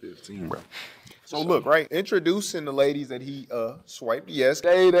 Extra 15, bro. So look, right? Introducing the ladies that he swiped. Yes.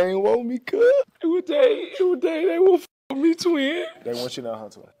 They ain't want me cut. It would they will Me twin. They want you to know how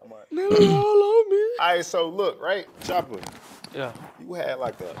to. I'm like, They all on me. All right, so look, right, Choppa. Yeah. You had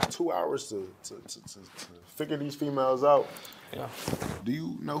like 2 hours to figure these females out. Yeah. Do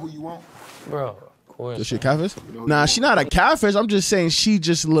you know who you want? Bro, of course. Is she a catfish? Nah, she not a catfish. I'm just saying she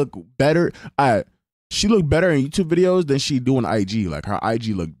just look better. She look better in YouTube videos than she do on IG. Like her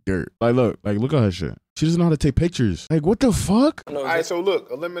IG look dirt. Look at her shit. She doesn't know how to take pictures. Like, what the fuck? All right, so look,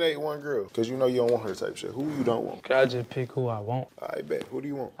 eliminate one girl because you know you don't want her type shit. Who you don't want? Can I just pick who I want? I bet. Who do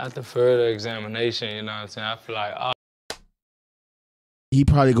you want? After further examination, you know what I'm saying? I feel like, He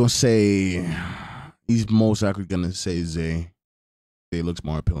probably gonna say, he's most likely gonna say Zay. Zay looks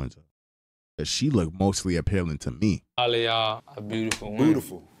more appealing to her. But she look mostly appealing to me. all of y'all are beautiful women.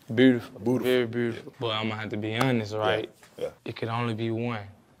 Beautiful. Beautiful. Very beautiful. But I'm gonna have to be honest, right? Yeah. It could only be one.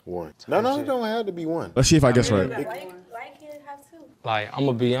 One. No, it don't have to be one. Let's see if I guess right. Like, I'm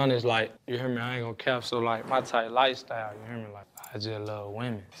gonna be honest, like, you hear me? I ain't gonna cap. So, like, my type lifestyle, you hear me? Like, I just love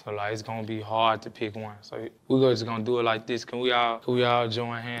women. So, like, it's gonna be hard to pick one. So, just gonna do it like this. Can we all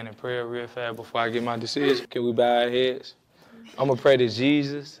join hand in prayer real fast before I get my decision? Can we bow our heads? I'm gonna pray to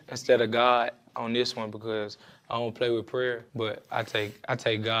Jesus instead of God on this one because I don't play with prayer, but I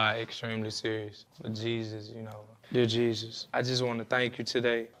take God extremely serious. But Jesus, you know, dear Jesus, I just want to thank you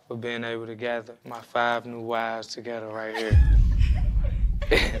today for being able to gather my 5 new wives together right here.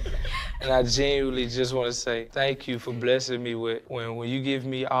 And I genuinely just want to say thank you for blessing me with, when you give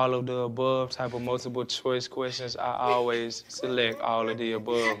me all of the above type of multiple choice questions, I always select all of the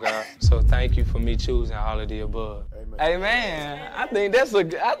above, God. So thank you for me choosing all of the above. Amen. Hey man, I think that's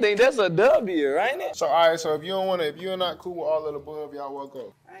a W, right? So all right, so if you're not cool with all of the above, y'all walk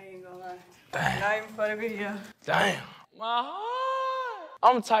up. I ain't gonna lie. Not even for the video. Damn. My heart.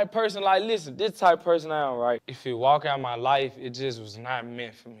 I'm the type person, like, listen, this type person I am, right? If it walk out my life, it just was not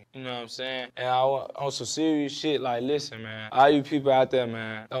meant for me. You know what I'm saying? And on some serious shit, like, listen, man, all you people out there,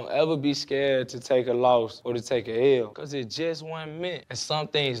 man, don't ever be scared to take a loss or to take a L, because it just wasn't meant. And some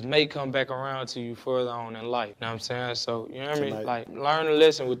things may come back around to you further on in life. You know what I'm saying? So, you know what I mean? Like, learn a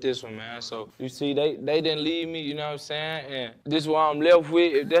lesson with this one, man. So, you see, they didn't leave me, you know what I'm saying? And this is what I'm left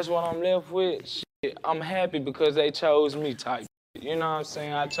with. If that's what I'm left with, shit, I'm happy because they chose me type. You know what I'm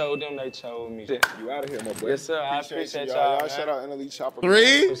saying? I told them, they chose me. You out of here, my boy. Yes, sir. I appreciate y'all. Y'all shout out NLE CHOPPA.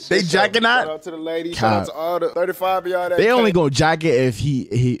 3? They jacking out? Shout out to the ladies. Shout out to all the 35 of y'all that They only go jack it if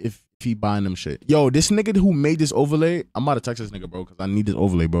he buying them shit. Yo, this nigga who made this overlay, I'm about to text this nigga, bro, because I need this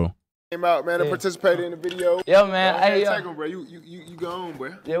overlay, bro. Came out, man, and participated in the video. Yeah, man. Hey, take them, bro. You gone,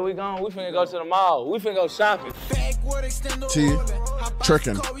 bro. Yeah, we gone. We finna go to the mall. We finna go shopping. T.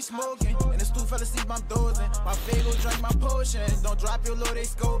 Tricking.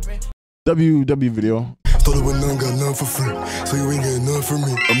 WW video. Thought it was none, got none for free. So you ain't getting none from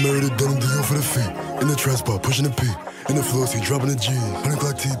me. I'm married to denim deal for the feet. In the transport, pushing the P. In the floor, see dropping the G. 100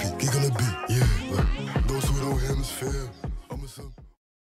 o'clock TP, geek on the beat. Yeah, look. Those who don't hear him is fair.